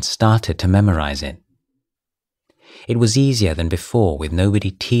and started to memorize it. It was easier than before with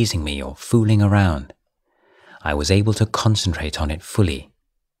nobody teasing me or fooling around. I was able to concentrate on it fully.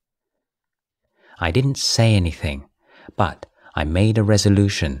 I didn't say anything, but I made a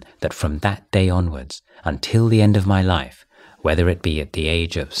resolution that from that day onwards, until the end of my life, whether it be at the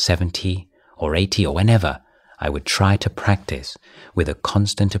age of 70 or 80 or whenever, I would try to practice with a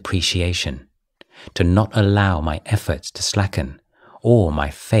constant appreciation, to not allow my efforts to slacken or my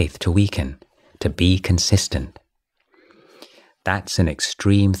faith to weaken, to be consistent. That's an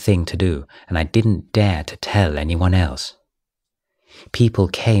extreme thing to do, and I didn't dare to tell anyone else. People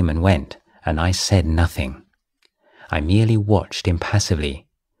came and went, and I said nothing. I merely watched impassively,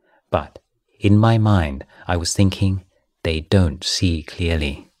 but in my mind I was thinking, they don't see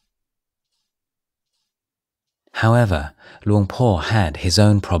clearly. However, Luang Por had his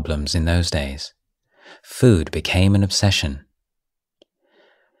own problems in those days. Food became an obsession.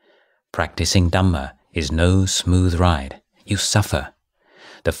 Practicing Dhamma is no smooth ride. You suffer.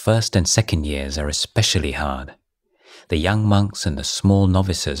 The first and second years are especially hard. The young monks and the small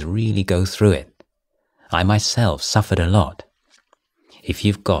novices really go through it. I myself suffered a lot. If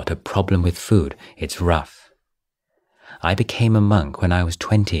you've got a problem with food, it's rough. I became a monk when I was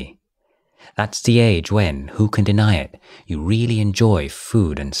 20. That's the age when, who can deny it, you really enjoy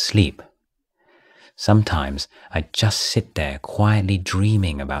food and sleep. Sometimes I'd just sit there quietly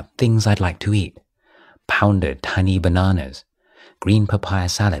dreaming about things I'd like to eat. Pounded tiny bananas, green papaya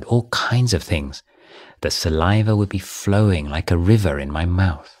salad, all kinds of things. The saliva would be flowing like a river in my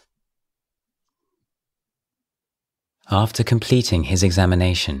mouth. After completing his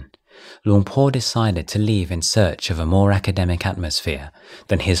examination, Luang Por decided to leave in search of a more academic atmosphere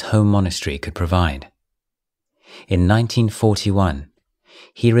than his home monastery could provide. In 1941,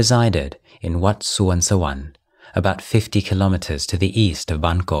 he resided in Wat Suan Sawan, about 50 kilometers to the east of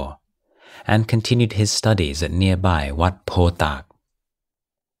Bangkok, and continued his studies at nearby Wat Po Tak.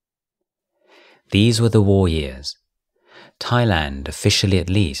 These were the war years. Thailand, officially at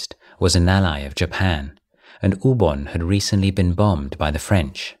least, was an ally of Japan, and Ubon had recently been bombed by the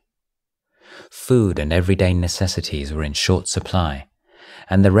French. Food and everyday necessities were in short supply,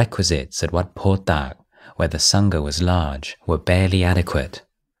 and the requisites at Wat Po Tak, where the Sangha was large, were barely adequate.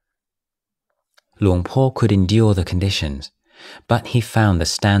 Luang Por could endure the conditions, but he found the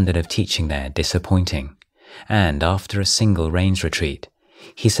standard of teaching there disappointing, and after a single rains retreat,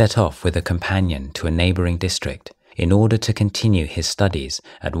 he set off with a companion to a neighbouring district in order to continue his studies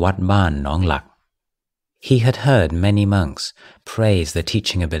at Wat Ban Nong Lak. He had heard many monks praise the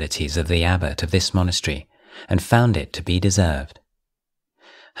teaching abilities of the abbot of this monastery and found it to be deserved.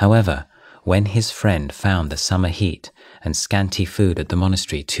 However, when his friend found the summer heat and scanty food at the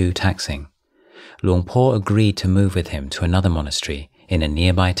monastery too taxing, Luang Por agreed to move with him to another monastery in a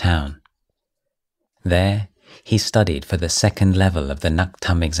nearby town. There, he studied for the second level of the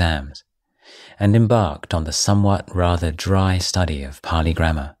Naktam exams and embarked on the somewhat rather dry study of Pali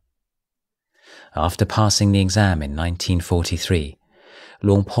grammar. After passing the exam in 1943,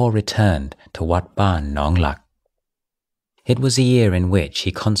 Luang Por returned to Wat Ban Nong Lak. It was a year in which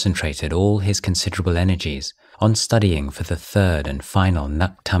he concentrated all his considerable energies on studying for the third and final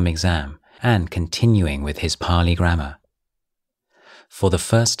Naktam exam and continuing with his Pali grammar. For the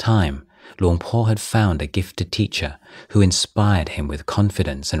first time, Luang Por had found a gifted teacher who inspired him with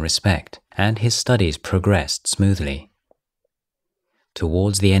confidence and respect, and his studies progressed smoothly.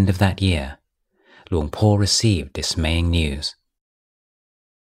 Towards the end of that year, Luang Por received dismaying news.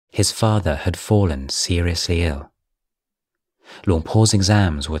 His father had fallen seriously ill. Luang Por's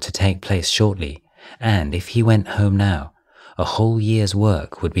exams were to take place shortly, and if he went home now, a whole year's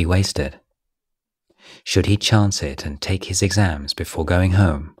work would be wasted. Should he chance it and take his exams before going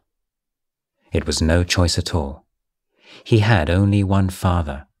home? It was no choice at all. He had only one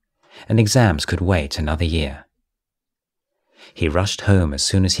father, and exams could wait another year. He rushed home as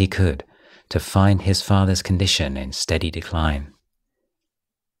soon as he could to find his father's condition in steady decline.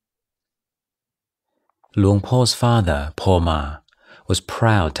 Luang Por's father, Po Ma, was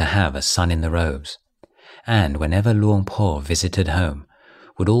proud to have a son in the robes, and whenever Luang Por visited home,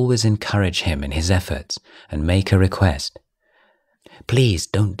 would always encourage him in his efforts and make a request. "Please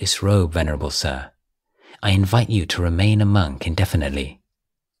don't disrobe, Venerable Sir. I invite you to remain a monk indefinitely."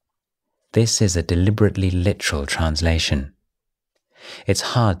 This is a deliberately literal translation.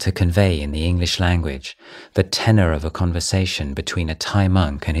 It's hard to convey in the English language the tenor of a conversation between a Thai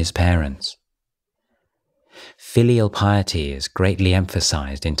monk and his parents. Filial piety is greatly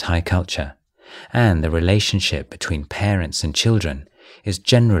emphasized in Thai culture, and the relationship between parents and children is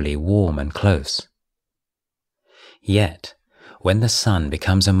generally warm and close. Yet, when the son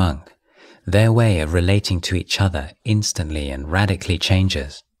becomes a monk, their way of relating to each other instantly and radically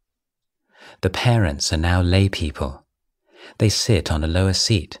changes. The parents are now lay people. They sit on a lower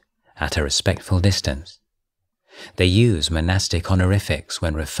seat, at a respectful distance. They use monastic honorifics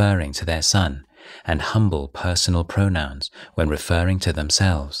when referring to their son, and humble personal pronouns when referring to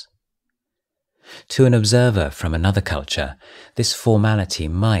themselves. To an observer from another culture, this formality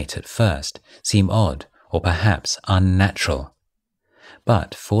might at first seem odd or perhaps unnatural,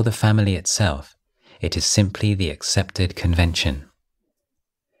 but for the family itself, it is simply the accepted convention.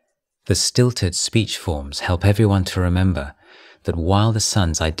 The stilted speech forms help everyone to remember that while the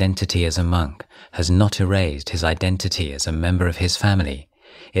son's identity as a monk has not erased his identity as a member of his family,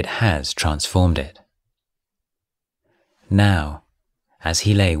 it has transformed it. Now, as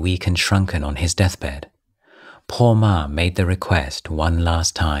he lay weak and shrunken on his deathbed, Po Ma made the request one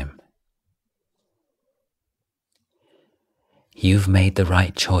last time. "You've made the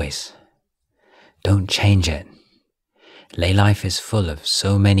right choice. Don't change it. Lay life is full of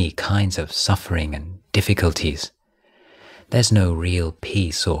so many kinds of suffering and difficulties. There's no real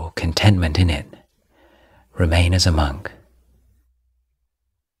peace or contentment in it. Remain as a monk.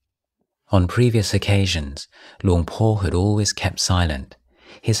 On previous occasions, Luang Por had always kept silent,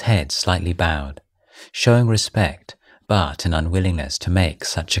 his head slightly bowed, showing respect but an unwillingness to make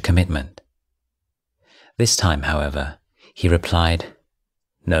such a commitment. This time, however, he replied,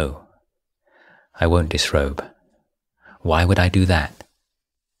 "No, I won't disrobe. Why would I do that?"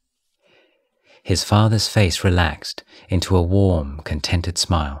 His father's face relaxed into a warm, contented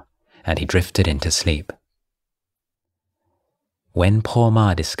smile, and he drifted into sleep. When poor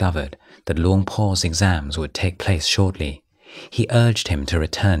Ma discovered that Luang Por's exams would take place shortly, he urged him to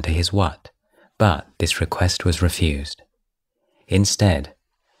return to his wat, but this request was refused. Instead,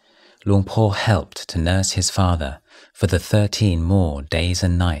 Luang Por helped to nurse his father for the 13 more days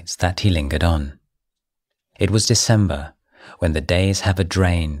and nights that he lingered on. It was December, when the days have a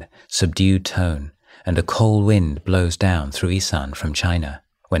drained, subdued tone and a cold wind blows down through Isan from China,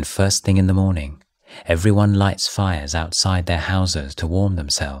 when first thing in the morning, everyone lights fires outside their houses to warm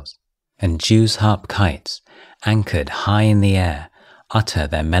themselves, and Jews' harp kites, anchored high in the air, utter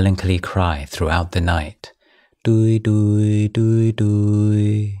their melancholy cry throughout the night, "Dui, dui, dui,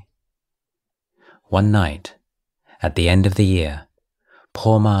 dui." One night, at the end of the year,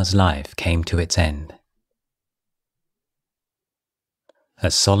 poor Ma's life came to its end. A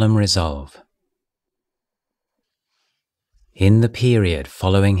solemn resolve. In the period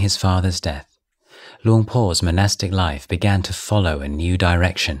following his father's death, Luang Por's monastic life began to follow a new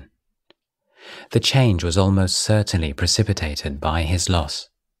direction. The change was almost certainly precipitated by his loss.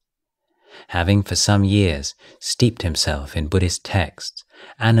 Having for some years steeped himself in Buddhist texts,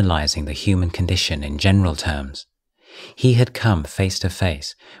 analyzing the human condition in general terms, he had come face to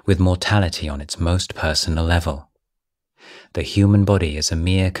face with mortality on its most personal level. The human body is a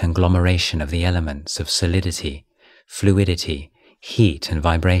mere conglomeration of the elements of solidity, fluidity, heat, and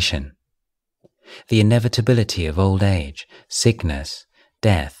vibration. The inevitability of old age, sickness,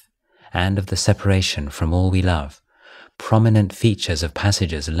 death, and of the separation from all we love, prominent features of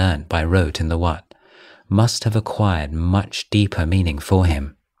passages learnt by rote in the wat, must have acquired much deeper meaning for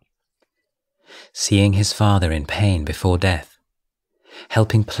him. Seeing his father in pain before death,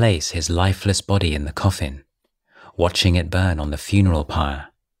 helping place his lifeless body in the coffin, watching it burn on the funeral pyre,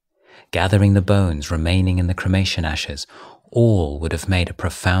 gathering the bones remaining in the cremation ashes, all would have made a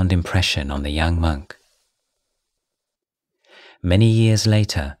profound impression on the young monk. Many years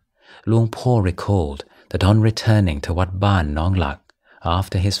later, Luang Por recalled that on returning to Wat Ban Nong Lak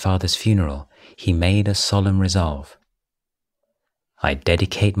after his father's funeral, he made a solemn resolve. "I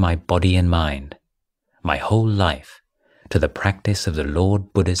dedicate my body and mind, my whole life, to the practice of the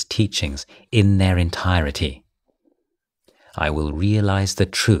Lord Buddha's teachings in their entirety. I will realize the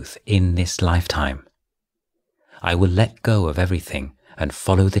truth in this lifetime. I will let go of everything and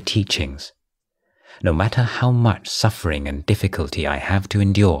follow the teachings. No matter how much suffering and difficulty I have to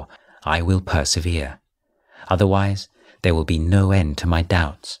endure, I will persevere. Otherwise, there will be no end to my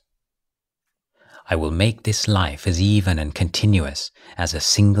doubts. I will make this life as even and continuous as a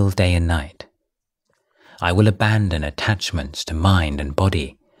single day and night. I will abandon attachments to mind and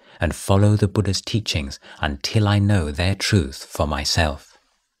body and follow the Buddha's teachings until I know their truth for myself."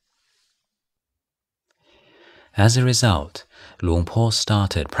 As a result, Luang Por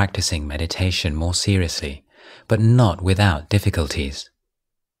started practicing meditation more seriously, but not without difficulties.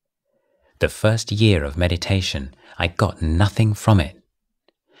 The first year of meditation, I got nothing from it.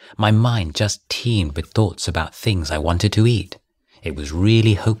 My mind just teemed with thoughts about things I wanted to eat. It was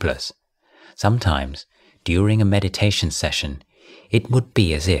really hopeless. Sometimes, during a meditation session, it would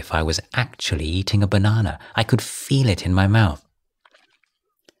be as if I was actually eating a banana. I could feel it in my mouth.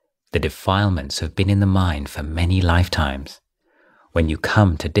 The defilements have been in the mind for many lifetimes. When you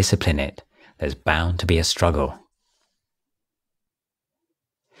come to discipline it, there's bound to be a struggle.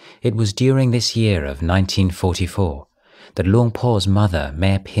 It was during this year of 1944 that Luang Por's mother,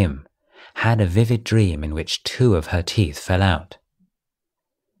 Mare Pim, had a vivid dream in which 2 of her teeth fell out.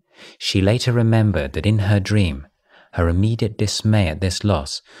 She later remembered that in her dream, her immediate dismay at this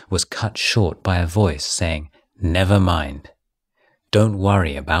loss was cut short by a voice saying, "Never mind. Don't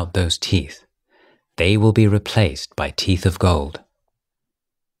worry about those teeth. They will be replaced by teeth of gold."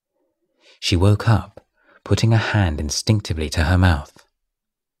 She woke up, putting a hand instinctively to her mouth.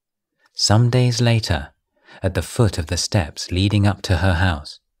 Some days later, at the foot of the steps leading up to her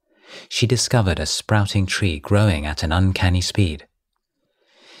house, she discovered a sprouting tree growing at an uncanny speed.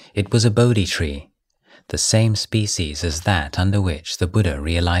 It was a Bodhi tree, the same species as that under which the Buddha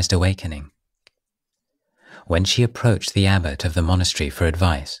realized awakening. When she approached the abbot of the monastery for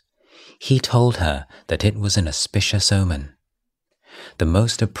advice, he told her that it was an auspicious omen. the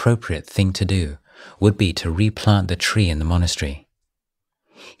most appropriate thing to do would be to replant the tree in the monastery.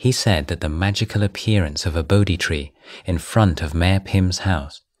 He said that the magical appearance of a Bodhi tree in front of Mayor Pim's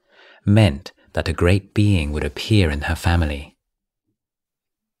house meant that a great being would appear in her family.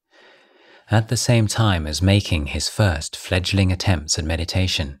 At the same time as making his first fledgling attempts at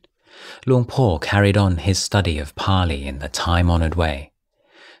meditation, Luang Por carried on his study of Pali in the time-honored way,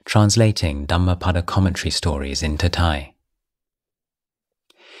 translating Dhammapada commentary stories into Thai.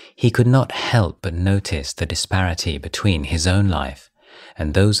 He could not help but notice the disparity between his own life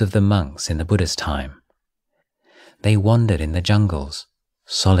and those of the monks in the Buddha's time. They wandered in the jungles,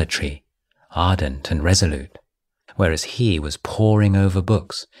 solitary, ardent and resolute, whereas he was poring over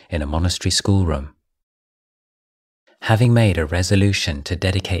books in a monastery schoolroom. Having made a resolution to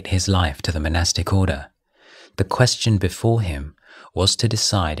dedicate his life to the monastic order, the question before him was to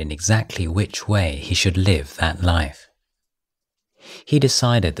decide in exactly which way he should live that life. He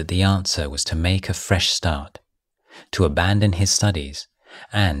decided that the answer was to make a fresh start, to abandon his studies,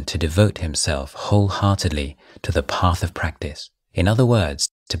 and to devote himself wholeheartedly to the path of practice. In other words,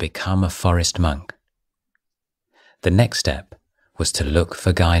 to become a forest monk. The next step was to look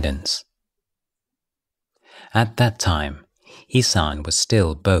for guidance. At that time, Isan was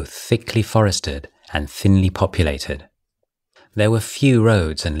still both thickly forested and thinly populated. There were few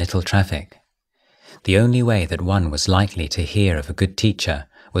roads and little traffic. The only way that one was likely to hear of a good teacher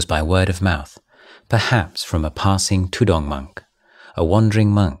was by word of mouth, perhaps from a passing Tudong monk, a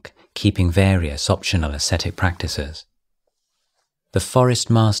wandering monk keeping various optional ascetic practices. The forest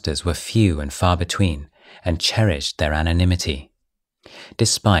masters were few and far between and cherished their anonymity.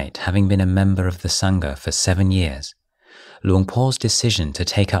 Despite having been a member of the Sangha for 7 years, Luang Por's decision to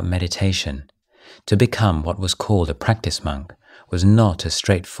take up meditation, to become what was called a practice monk, was not as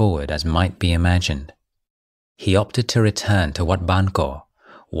straightforward as might be imagined. He opted to return to Wat Ban Ko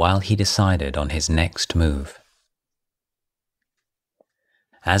while he decided on his next move.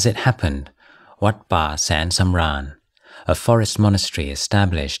 As it happened, Wat Ba San Samran, a forest monastery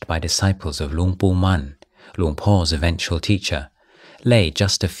established by disciples of Luang Pu Man, Luang Por's eventual teacher, lay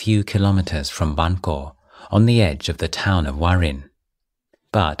just a few kilometers from Ban Ko, on the edge of the town of Warin.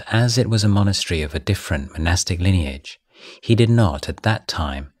 But as it was a monastery of a different monastic lineage, he did not at that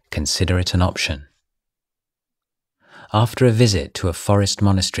time consider it an option. After a visit to a forest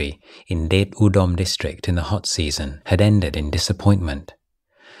monastery in Det Udom district in the hot season had ended in disappointment,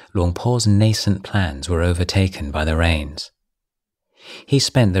 Luang Por's nascent plans were overtaken by the rains. He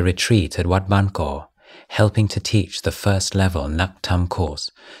spent the retreat at Wat Ban Ko helping to teach the first level Naktam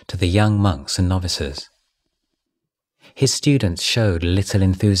course to the young monks and novices. His students showed little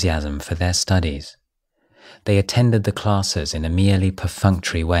enthusiasm for their studies. They attended the classes in a merely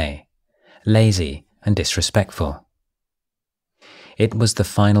perfunctory way, lazy and disrespectful. It was the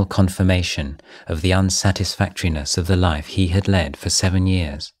final confirmation of the unsatisfactoriness of the life he had led for 7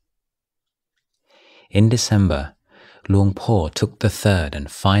 years. In December, Luang Por took the third and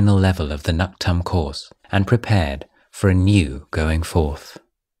final level of the Naktam course and prepared for a new going forth.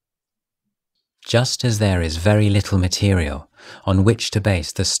 Just as there is very little material on which to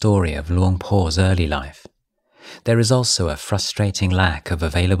base the story of Luang Por's early life, there is also a frustrating lack of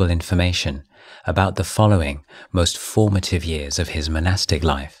available information about the following most formative years of his monastic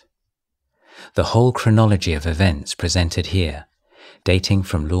life. The whole chronology of events presented here, dating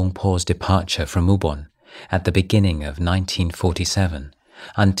from Luang Por's departure from Ubon at the beginning of 1947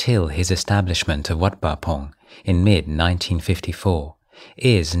 until his establishment of Wat Ba Pong in mid-1954,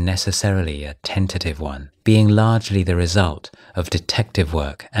 is necessarily a tentative one, being largely the result of detective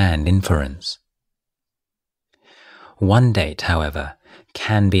work and inference. One date, however,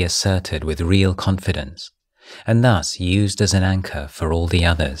 can be asserted with real confidence, and thus used as an anchor for all the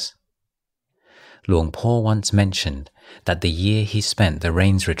others. Luang Por once mentioned that the year he spent the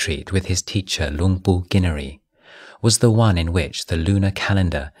rains retreat with his teacher Luang Pu Ginari was the one in which the lunar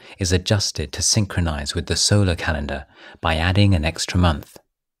calendar is adjusted to synchronize with the solar calendar by adding an extra month.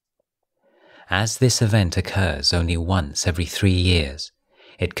 As this event occurs only once every 3 years,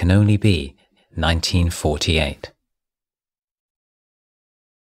 it can only be 1948.